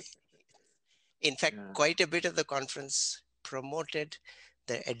 in fact, quite a bit of the conference promoted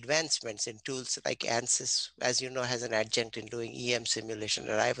the advancements in tools like ANSYS, as you know, has an adjunct in doing EM simulation.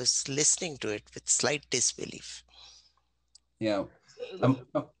 And I was listening to it with slight disbelief. Yeah.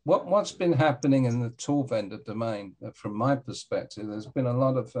 What's been happening in the tool vendor domain, from my perspective, there's been a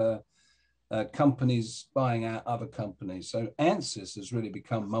lot of companies buying out other companies. So ANSYS has really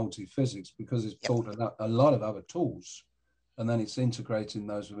become multi-physics because it's bought a lot of other tools, and then it's integrating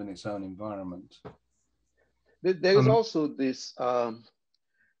those within its own environment. There is also this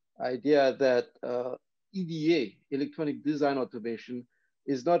idea that EDA, electronic design automation,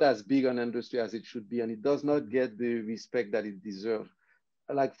 is not as big an industry as it should be, and it does not get the respect that it deserves.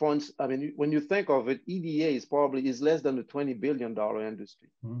 Like for instance, I mean, when you think of it, EDA is less than a $20 billion industry,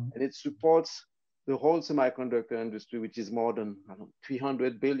 and it supports the whole semiconductor industry, which is more than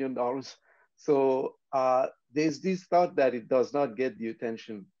 $300 billion. So there's this thought that it does not get the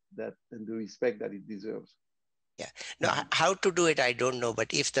attention and the respect that it deserves. Yeah, no, how to do it, I don't know.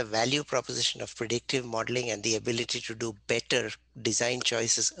 But if the value proposition of predictive modeling and the ability to do better design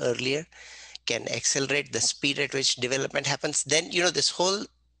choices earlier can accelerate the speed at which development happens, then, this whole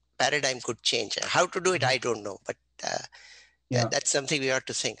paradigm could change. How to do it, I don't know. But that's something we ought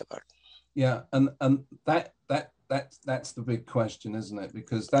to think about. Yeah, and that's the big question, isn't it?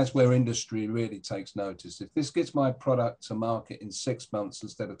 Because that's where industry really takes notice. If this gets my product to market in 6 months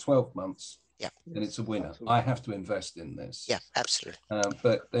instead of 12 months, then it's a winner. Absolutely. I have to invest in this. Yeah, absolutely.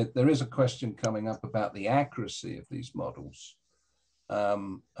 But there is a question coming up about the accuracy of these models.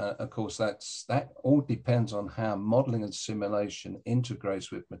 Of course, that all depends on how modeling and simulation integrates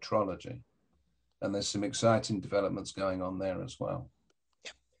with metrology. And there's some exciting developments going on there as well.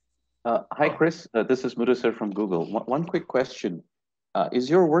 Hi, Chris. This is Mudasar from Google. One quick question. Is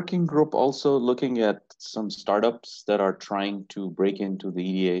your working group also looking at some startups that are trying to break into the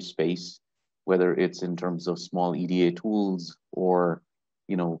EDA space, whether it's in terms of small EDA tools or,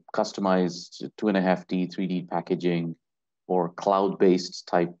 customized 2.5D, 3D packaging or cloud-based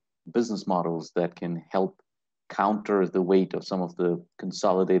type business models that can help counter the weight of some of the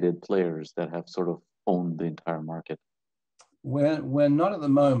consolidated players that have sort of owned the entire market? We're not at the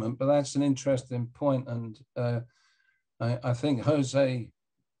moment, but that's an interesting point. And I think Jose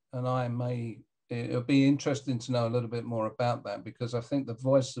and it'll be interesting to know a little bit more about that, because I think the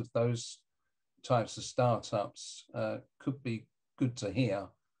voice of those types of startups could be good to hear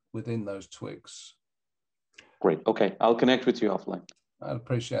within those TWGs. Great. Okay. I'll connect with you offline. I'd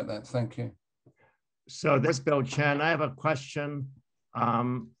appreciate that. Thank you. So this is Bill Chen. I have a question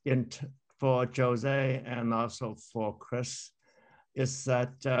for Jose and also for Chris, is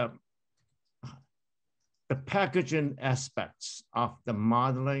that the packaging aspects of the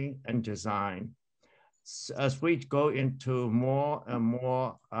modeling and design, as we go into more and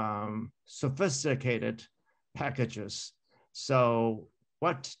more sophisticated packages. So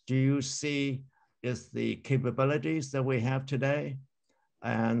what do you see is the capabilities that we have today?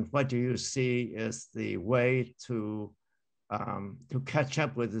 And what do you see is the way to catch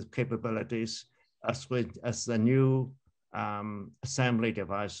up with the capabilities as the new assembly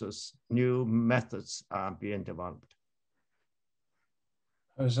devices, new methods are being developed?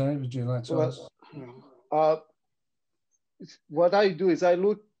 Jose, would you like to ask? What I do is I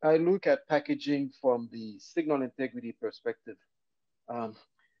look at packaging from the signal integrity perspective.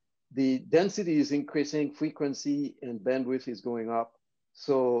 The density is increasing, frequency and bandwidth is going up.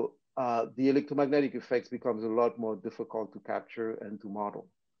 So the electromagnetic effects becomes a lot more difficult to capture and to model.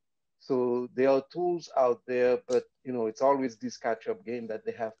 So there are tools out there, but it's always this catch-up game that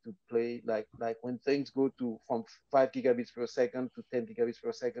they have to play. Like when things go from 5 gigabits per second to 10 gigabits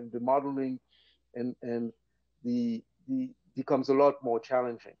per second, the modeling and the becomes a lot more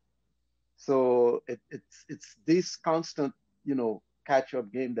challenging. So it's this constant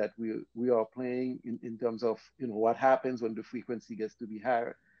catch-up game that we are playing in terms of what happens when the frequency gets to be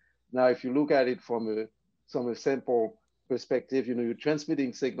higher. Now, if you look at it from a simple perspective, you're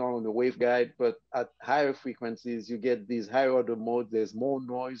transmitting signal on the waveguide, but at higher frequencies, you get these higher order modes. There's more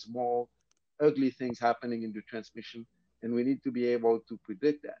noise, more ugly things happening in the transmission, and we need to be able to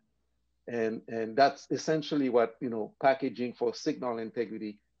predict that. And that's essentially what packaging for signal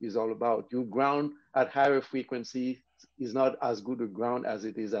integrity is all about. Your ground at higher frequency is not as good a ground as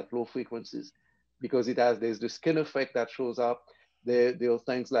it is at low frequencies, because there's the skin effect that shows up. There are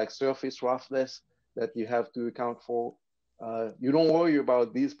things like surface roughness that you have to account for. You don't worry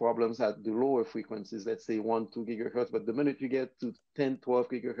about these problems at the lower frequencies, let's say 1-2 gigahertz, but the minute you get to 10-12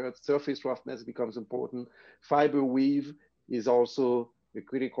 gigahertz, surface roughness becomes important. Fiber weave is also a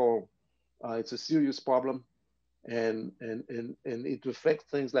critical, it's a serious problem, and it affects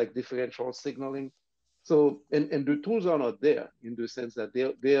things like differential signaling. So, and the tools are not there in the sense that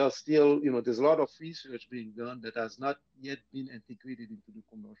they are still, there's a lot of research being done that has not yet been integrated into the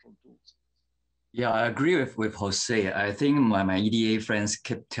commercial tools. Yeah, I agree with Jose. I think my EDA friends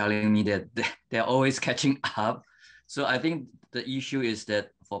keep telling me that they're always catching up. So I think the issue is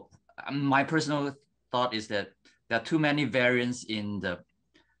that for my personal thought is that there are too many variants in the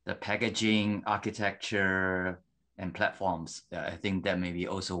packaging, architecture, and platforms. I think that may be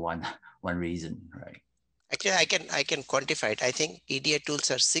also one reason, right? Actually, I can quantify it. I think EDA tools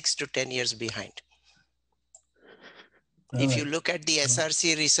are 6 to 10 years behind. If you look at the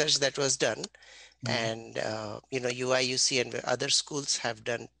SRC research that was done, and UI, UC, and other schools have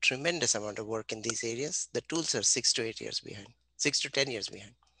done tremendous amount of work in these areas, the tools are 6 to 8 years behind, 6 to 10 years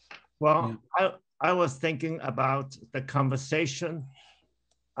behind. Well, I was thinking about the conversation.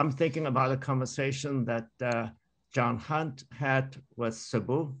 I'm thinking about a conversation that John Hunt had with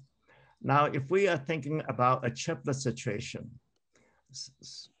Cebu. Now, if we are thinking about a chiplet situation,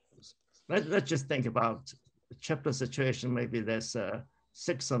 let's just think about a chiplet situation. Maybe there's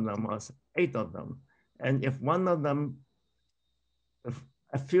 6 of them or 8 of them. And if one of them, if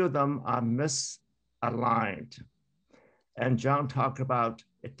a few of them are misaligned, and John talked about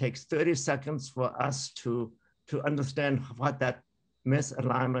it takes 30 seconds for us to understand what that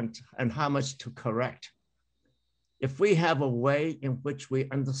misalignment and how much to correct. If we have a way in which we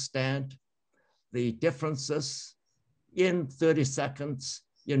understand the differences in 30 seconds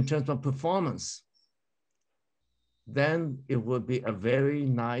in terms of performance, then it would be a very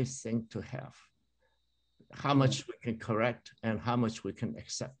nice thing to have. How much we can correct and how much we can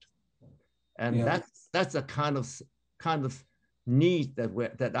accept. And that's a kind of need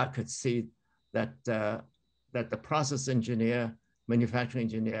that I could see that the process engineer, manufacturing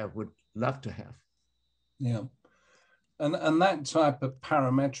engineer would love to have. Yeah, and that type of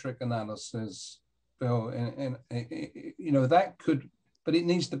parametric analysis, Bill, that could, but it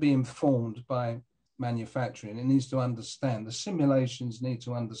needs to be informed by manufacturing. It needs to understand, the simulations need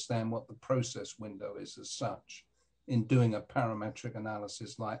to understand what the process window is as such in doing a parametric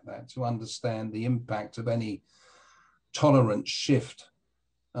analysis like that, to understand the impact of any tolerance shift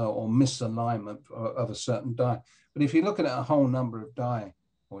or misalignment of a certain die. But if you're looking at a whole number of die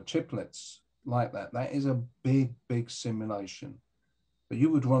or chiplets like that, that is a big, big simulation. But you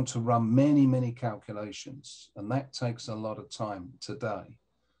would want to run many, many calculations, and that takes a lot of time today.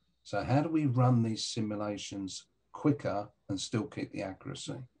 So how do we run these simulations quicker and still keep the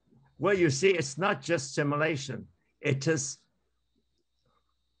accuracy? Well, you see, it's not just simulation. It is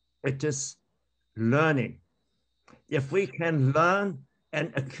learning. If we can learn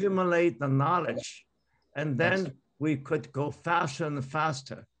and accumulate the knowledge, and then we could go faster and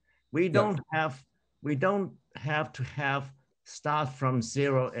faster. We don't have to start from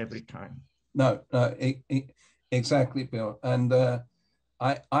zero every time. No, exactly, Bill. And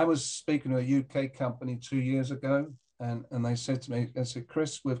I was speaking to a UK company 2 years ago, and they said to me, they said,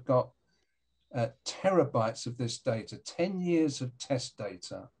 Chris, we've got terabytes of this data, 10 years of test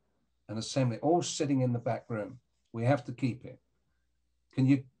data and assembly, all sitting in the back room. We have to keep it. Can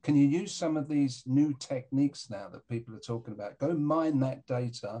you use some of these new techniques now that people are talking about? Go mine that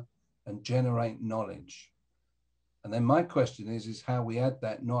data and generate knowledge. And then my question is how we add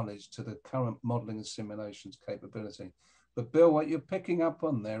that knowledge to the current modeling and simulations capability. But Bill, what you're picking up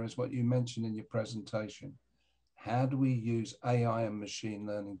on there is what you mentioned in your presentation. How do we use AI and machine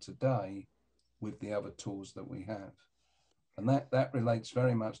learning today with the other tools that we have? And that relates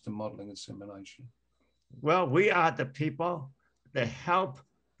very much to modeling and simulation. Well, we are the people that help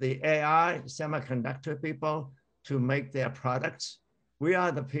the AI semiconductor people to make their products. We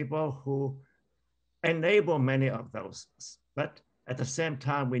are the people who enable many of those. But at the same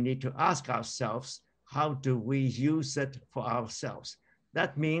time, we need to ask ourselves, how do we use it for ourselves?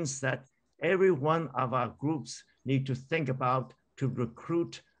 That means that every one of our groups need to think about to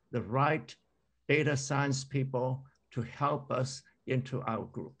recruit the right data science people to help us into our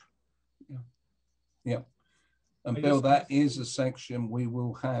group. Yeah. And Bill, that is a section we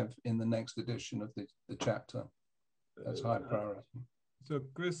will have in the next edition of the chapter. That's high priority. So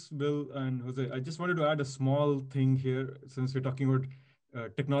Chris, Bill, and Jose, I just wanted to add a small thing here, since we're talking about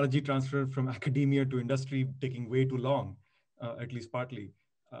technology transfer from academia to industry taking way too long, at least partly.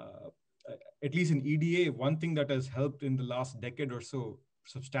 At least in EDA, one thing that has helped in the last decade or so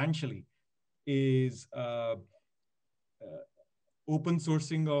substantially is open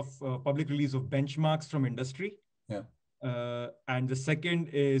sourcing of public release of benchmarks from industry. Yeah. And the second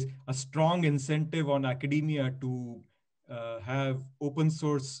is a strong incentive on academia to have open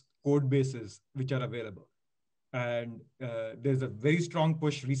source code bases which are available. And there's a very strong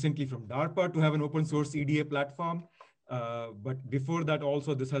push recently from DARPA to have an open source EDA platform. But before that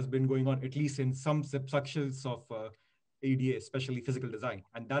also, this has been going on, at least in some subsections of EDA, especially physical design.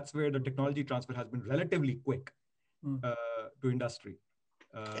 And that's where the technology transfer has been relatively quick to industry.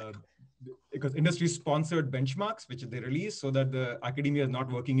 Because industry sponsored benchmarks, which they release so that the academia is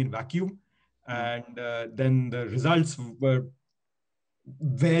not working in vacuum. And then the results were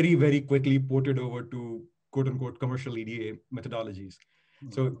very, very quickly ported over to quote unquote commercial EDA methodologies.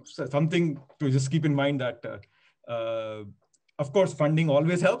 So something to just keep in mind that, of course, funding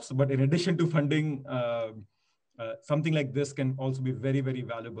always helps, but in addition to funding, something like this can also be very, very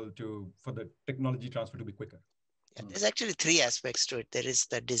valuable for the technology transfer to be quicker. Yeah, there's actually three aspects to it. There is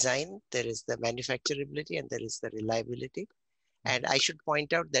the design, there is the manufacturability, and there is the reliability. And I should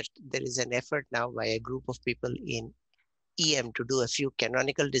point out that there is an effort now by a group of people in EM to do a few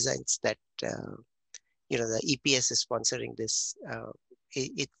canonical designs that, the EPS is sponsoring this.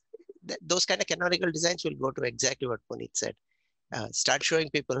 Those kind of canonical designs will go to exactly what Puneet said. Start showing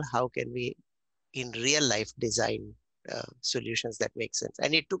people how can we, in real life, design solutions that make sense.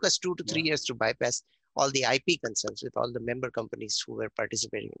 And it took us 2 to 3 years to bypass all the IP concerns with all the member companies who were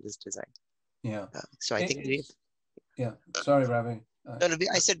participating in this design. Yeah. So I think we've... Yeah, sorry, Ravi.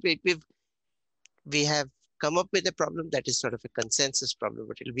 I said we have come up with a problem that is sort of a consensus problem,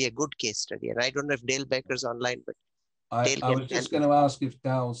 but it'll be a good case study. And I don't know if Dale Becker's online, but I was just going to ask if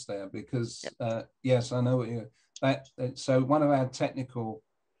Dal's there because, yes, I know what you... So one of our technical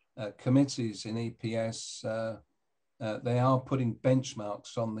committees in EPS, they are putting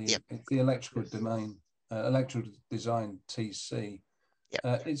benchmarks on the electrical domain, electrical design TC.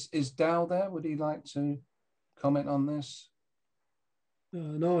 Is Dal there? Would he like to comment on this?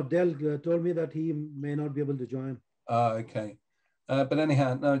 No, Dell told me that he may not be able to join. Okay. But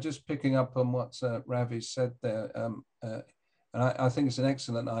anyhow, no, just picking up on what Ravi said there, and I think it's an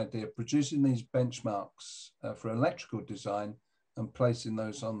excellent idea, producing these benchmarks for electrical design and placing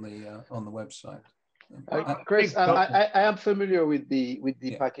those on the website. Chris, I am familiar with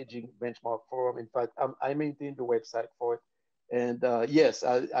the packaging benchmark forum. In fact, I maintain the website for it. And yes,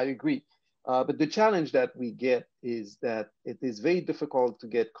 I agree. But the challenge that we get is that it is very difficult to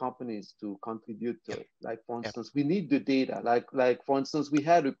get companies to contribute to it. Like, for instance, we need the data. Like for instance, we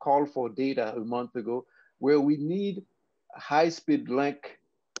had a call for data a month ago where we need high-speed link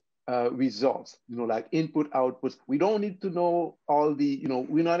results, like input, outputs. We don't need to know all the,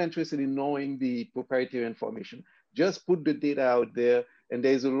 we're not interested in knowing the proprietary information. Just put the data out there. And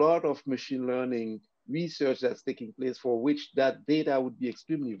there's a lot of machine learning research that's taking place for which that data would be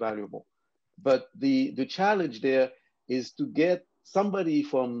extremely valuable. But the challenge there is to get somebody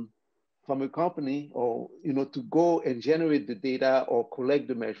from a company or, to go and generate the data or collect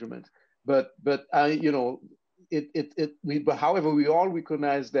the measurements. But however, we all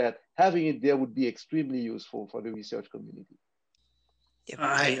recognize that having it there would be extremely useful for the research community.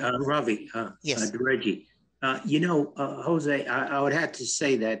 Hi, Ravi, yes. Reggie. Jose, I would have to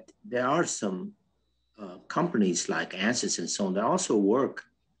say that there are some companies like ANSYS and so on that also work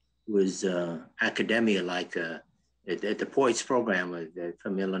with academia, like at the POITS program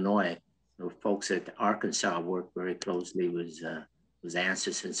from Illinois. Folks at Arkansas work very closely with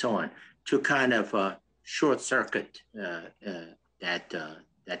ANSYS and so on to kind of short circuit that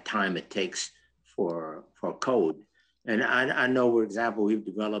time it takes for code. And I know, for example, we've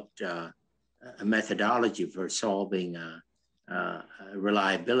developed a methodology for solving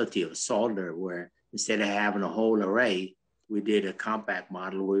reliability of solder, where instead of having a whole array, we did a compact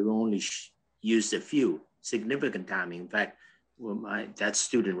model where we only used a few, significant timing. In fact, that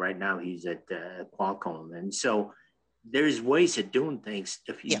student right now, he's at Qualcomm. And so there's ways of doing things.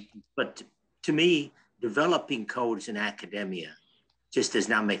 But to me, developing codes in academia just does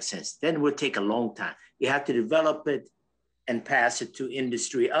not make sense. Then it would take a long time. You have to develop it and pass it to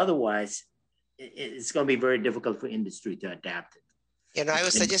industry. Otherwise, it's going to be very difficult for industry to adapt it. I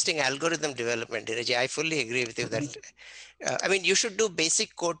was suggesting algorithm development, Dhiraj. I fully agree with you that, you should do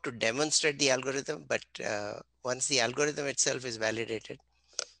basic code to demonstrate the algorithm, but once the algorithm itself is validated,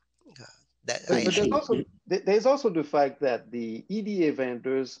 there's also the fact that the EDA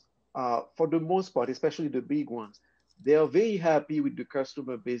vendors, for the most part, especially the big ones, they are very happy with the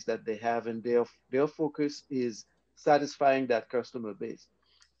customer base that they have, and their focus is satisfying that customer base.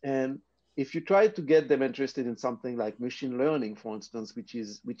 And if you try to get them interested in something like machine learning, for instance, which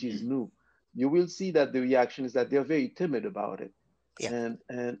is new, you will see that the reaction is that they're very timid about it. And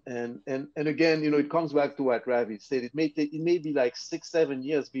again, it comes back to what Ravi said. It may be like 6-7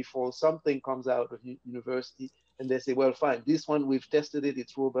 years before something comes out of university and they say, well, fine, this one we've tested it,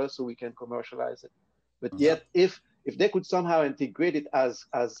 it's robust, so we can commercialize it. But yet, if they could somehow integrate it as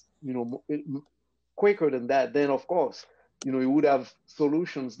quicker than that, then of course, you would have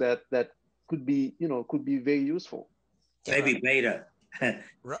solutions that could be very useful. Maybe beta. Yeah.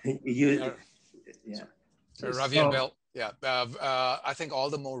 Ravi and Bill, yeah. I think all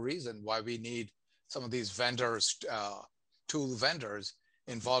the more reason why we need some of these vendors, tool vendors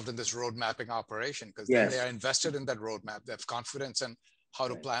involved in this road mapping operation, because then they are invested in that roadmap. They have confidence in how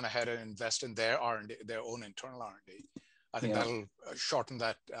to plan ahead and invest in their R&D, their own internal R&D. I think that'll shorten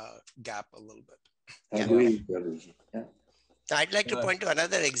that gap a little bit. I agree. I'd like to point to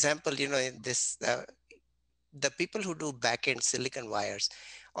another example, you know, in this, the people who do back-end silicon wires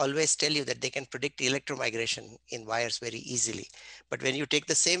always tell you that they can predict electromigration in wires very easily. But when you take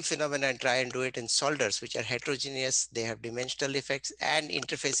the same phenomena and try and do it in solders, which are heterogeneous, they have dimensional effects and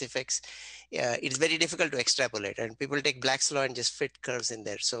interface effects, it's very difficult to extrapolate. And people take Black's law and just fit curves in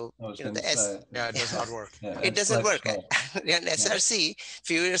there. So, you know, it does not work. It doesn't work. And SRC, a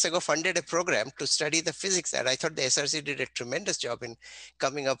few years ago, funded a program to study the physics. And I thought the SRC did a tremendous job in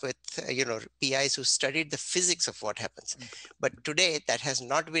coming up with, you know, PIs who studied the physics of what happens. But today, that has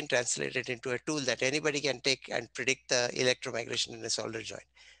not been translated into a tool that anybody can take and predict the electromigration in a solder joint.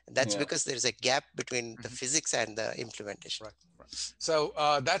 And that's because there's a gap between the physics and the implementation. Right. So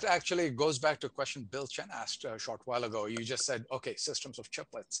that actually goes back to a question Bill Chen asked a short while ago. You just said, okay, systems of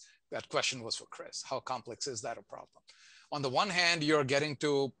chiplets. That question was for Chris. How complex is that a problem? On the one hand, you're getting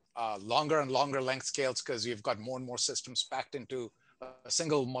to longer and longer length scales because you've got more and more systems packed into a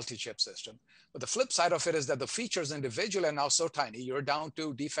single multi-chip system. But the flip side of it is that the features individually are now so tiny, you're down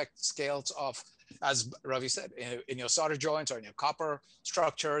to defect scales of, as Ravi said, in your solder joints or in your copper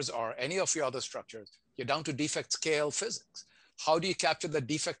structures or any of your other structures, you're down to defect scale physics. How do you capture the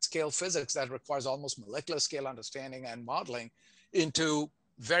defect scale physics that requires almost molecular scale understanding and modeling into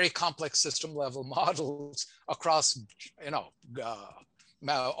very complex system level models across, you know,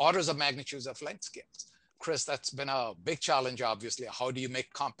 orders of magnitudes of length scales? Chris, that's been a big challenge, obviously. How do you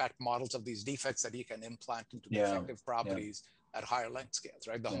make compact models of these defects that you can implant into defective properties at higher length scales,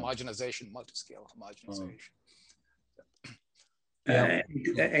 right? The homogenization, multi-scale homogenization.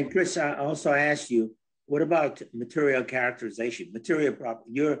 And Chris, I also asked you, what about material characterization? Material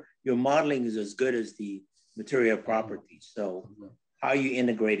your modeling is as good as the material properties. So how are you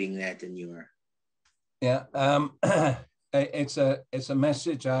integrating that in your? Yeah, it's a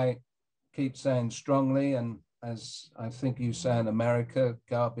message I keep saying strongly, and as I think you say in America,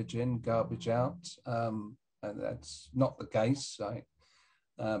 garbage in, garbage out, and that's not the case.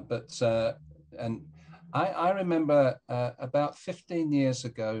 And I remember about 15 years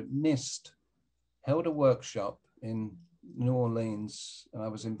ago, NIST held a workshop in New Orleans, and I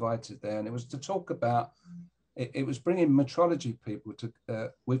was invited there, and it was to talk about, it was bringing metrology people to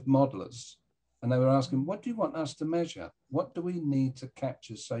with modelers. And they were asking, what do you want us to measure? What do we need to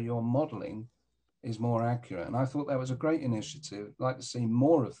capture so your modeling is more accurate? And I thought that was a great initiative. I'd like to see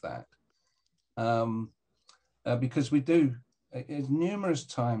more of that. Because we do, numerous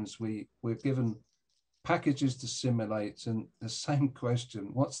times we're given packages to simulate and the same question,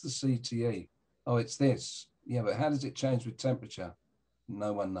 what's the CTE? Oh, it's this. Yeah, but how does it change with temperature?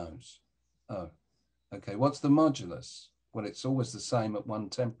 No one knows. Oh, okay. What's the modulus? Well, it's always the same at one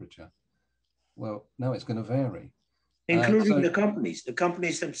temperature. Well, no, it's going to vary. Including the companies. The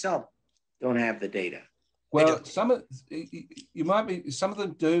companies themselves don't have the data. Well, some of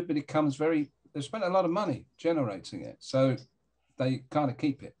them do, but it comes they spent a lot of money generating it. So they kind of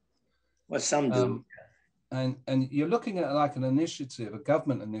keep it. Well, some do. And you're looking at like an initiative, a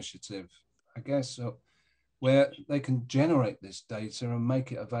government initiative, I guess, where they can generate this data and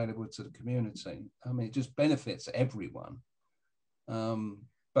make it available to the community. I mean, it just benefits everyone.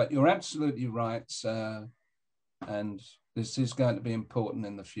 But you're absolutely right. And this is going to be important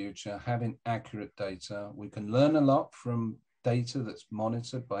in the future, having accurate data. We can learn a lot from data that's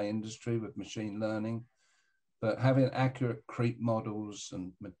monitored by industry with machine learning, but having accurate creep models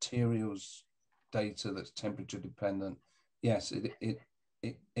and materials data that's temperature dependent, yes,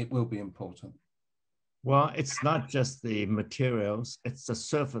 it will be important. Well, it's not just the materials, it's the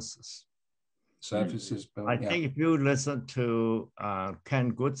surfaces. Surfaces. I think if you listen to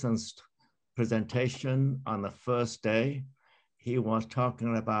Ken Goodson's presentation on the first day, he was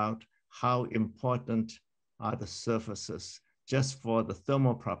talking about how important are the surfaces just for the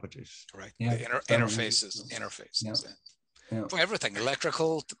thermal properties. Right, the interfaces. Yeah. For everything,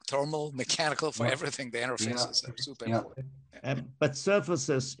 electrical, thermal, mechanical, for everything, the interfaces are super important. But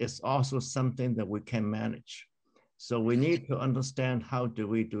surfaces is also something that we can manage. So we need to understand how do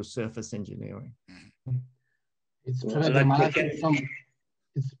we do surface engineering. It's Prabhat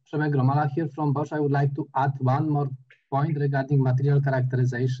Gromala here from Bosch. I would like to add one more point regarding material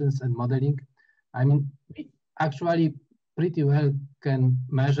characterizations and modeling. I mean, we actually pretty well can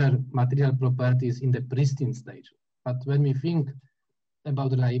measure material properties in the pristine stage. But when we think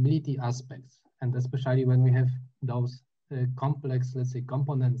about reliability aspects, and especially when we have those complex, let's say,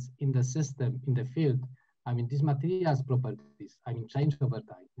 components in the system, in the field, I mean, these materials properties, I mean, change over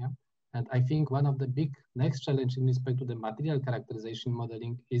time, yeah? And I think one of the big next challenge in respect to the material characterization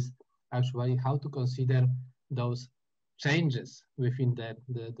modeling is actually how to consider those changes within the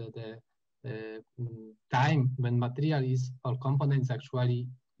time when material is or components actually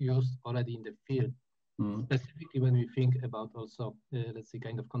used already in the field. Specifically when we think about also, let's say,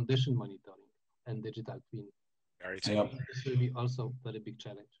 kind of condition monitoring and digital twin. Very true. This will be also a very big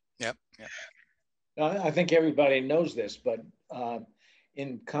challenge. Yep. Yep. I think everybody knows this, but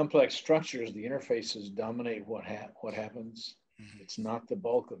in complex structures, the interfaces dominate what happens. Mm-hmm. It's not the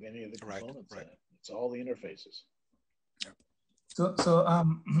bulk of any of the components. Right. It's all the interfaces. Yep. So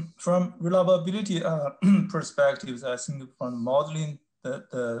from reliability perspectives, I think from modeling,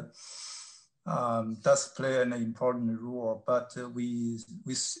 does play an important role, but we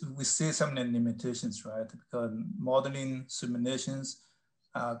see some limitations, right? Because modeling simulations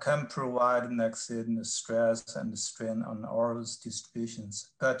can provide, like say, stress and strain on all those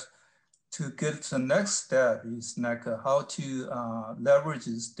distributions. But to get to the next step is like how to leverage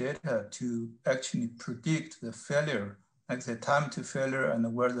this data to actually predict the failure, like the time to failure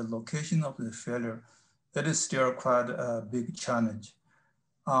and where the location of the failure. That is still quite a big challenge.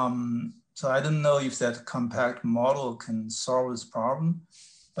 So I don't know if that compact model can solve this problem,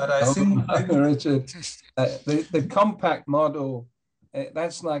 but I think Richard, the compact model,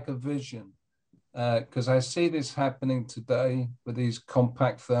 that's like a vision, because I see this happening today with these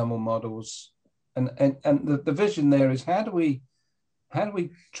compact thermal models, and the vision there is how do we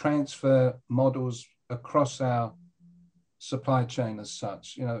transfer models across our supply chain as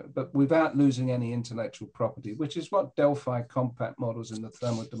such, but without losing any intellectual property, which is what Delphi compact models in the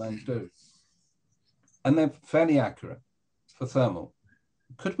thermal domain do. And they're fairly accurate for thermal.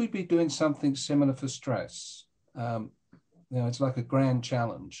 Could we be doing something similar for stress? It's like a grand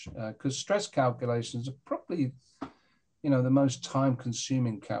challenge because stress calculations are probably, the most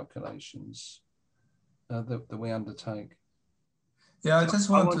time-consuming calculations that we undertake. Yeah, I just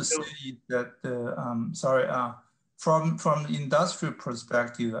want to say that, from the industrial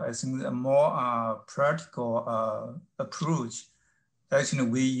perspective, I think a more practical approach, actually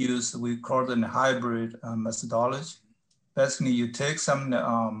we call it a hybrid methodology. Basically, you take some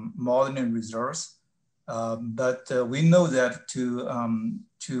modeling results, but we know that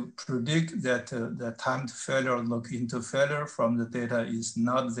to predict that the time to failure, location to failure from the data is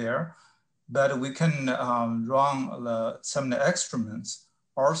not there, but we can run some experiments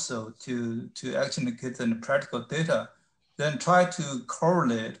also to actually get the practical data, then try to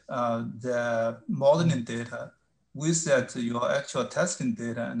correlate the modeling data with that your actual testing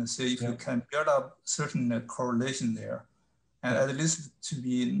data and see if you can build up certain correlation there. And at least to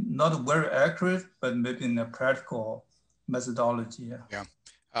be not very accurate, but maybe in a practical methodology. Yeah.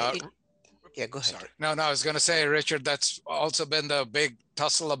 Yeah, go ahead. Sorry. No, I was going to say, Richard, that's also been the big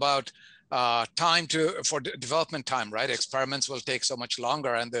tussle about time for development time, right? Experiments will take so much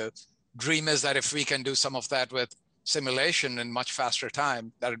longer. And the dream is that if we can do some of that with simulation in much faster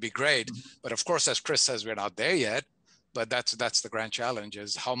time, that would be great. But of course, as Chris says, we're not there yet. But that's the grand challenge,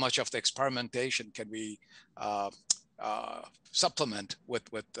 is how much of the experimentation can we supplement with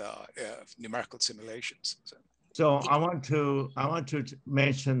numerical simulations. So I want to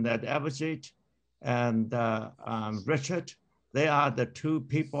mention that Abhijit and Richard, they are the two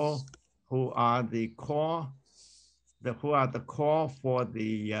people who are the core for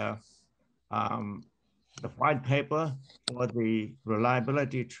the white paper for the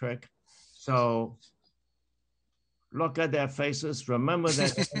reliability trick. So look at their faces. Remember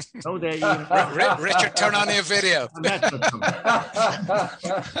that. Know their email. Richard, turn on your video.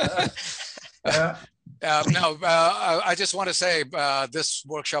 I just want to say this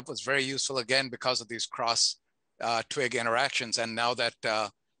workshop was very useful again because of these cross TWG interactions. And now that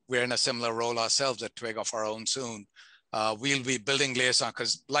we're in a similar role ourselves at TWG of our own soon, we'll be building liaison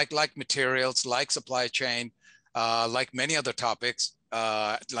because like materials, like supply chain, like many other topics,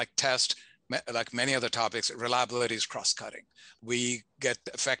 like test, like many other topics, reliability is cross-cutting. We get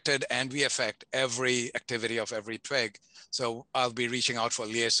affected and we affect every activity of every TWG. So I'll be reaching out for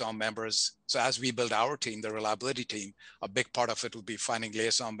liaison members. So as we build our team, the reliability team, a big part of it will be finding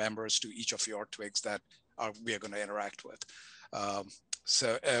liaison members to each of your TWGs that we are going to interact with.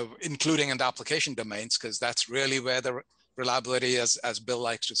 Including in the application domains, because that's really where the reliability, as Bill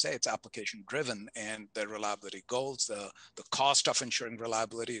likes to say, it's application driven, and the reliability goals, the cost of ensuring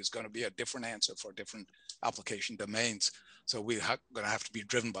reliability is going to be a different answer for different application domains. So we're going to have to be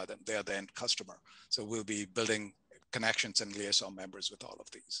driven by them. They are the end customer. So we'll be building connections and liaison members with all of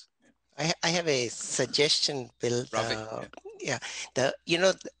these. I have a suggestion, Bill.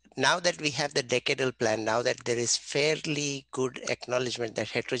 Now that we have the decadal plan, now that there is fairly good acknowledgement that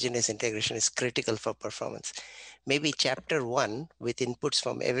heterogeneous integration is critical for performance, maybe chapter 1 with inputs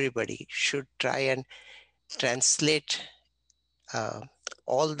from everybody should try and translate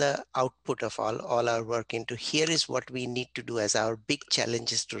all the output of all our work into here is what we need to do as our big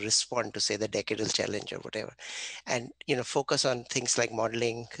challenges to respond to, say, the decadal challenge or whatever, and focus on things like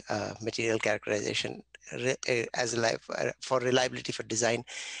modeling, material characterization for reliability for design,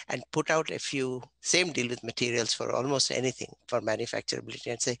 and put out a few, same deal with materials for almost anything for manufacturability,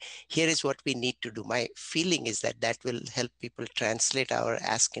 and say here is what we need to do. My feeling is that that will help people translate our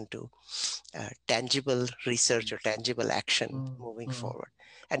ask into tangible research or tangible action moving forward.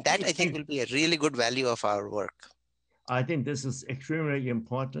 And that, I think, will be a really good value of our work. I think this is extremely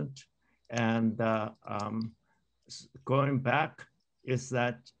important. And going back is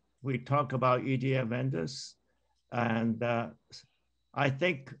that we talk about EDA vendors. And I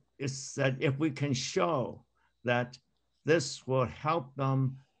think it's that if we can show that this will help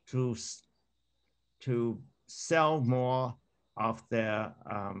them to sell more of their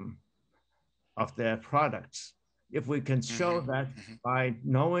products. If we can show that by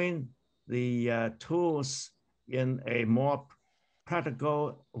knowing the tools in a more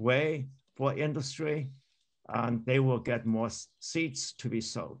practical way for industry, they will get more seats to be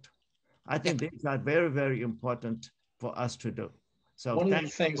sold. I think these are very, very important for us to do. So one of the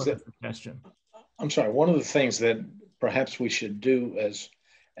things that, I'm sorry, one of the things that perhaps we should do as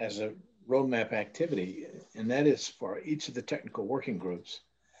a roadmap activity, and that is for each of the technical working groups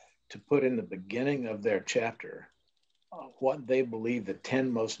to put in the beginning of their chapter what they believe the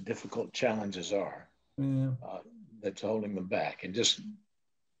 10 most difficult challenges are that's holding them back, and just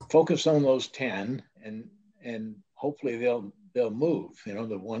focus on those 10, and hopefully they'll move.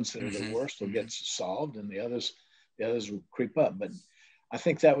 The ones that are the worst will get solved, and the others will creep up. But I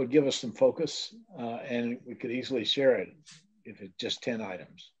think that would give us some focus, and we could easily share it if it's just 10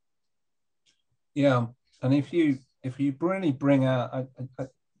 items. Yeah, and if you really bring out,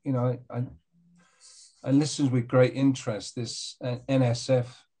 I listened with great interest this NSF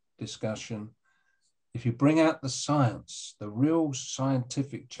discussion. If you bring out the science, the real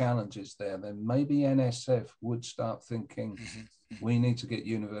scientific challenges there, then maybe NSF would start thinking we need to get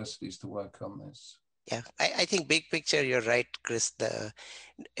universities to work on this. Yeah, I think big picture, you're right, Chris.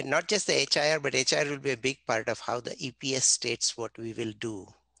 Not just the HIR, but HIR will be a big part of how the EPS states what we will do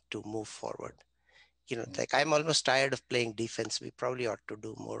to move forward. Like I'm almost tired of playing defense. We probably ought to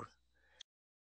do more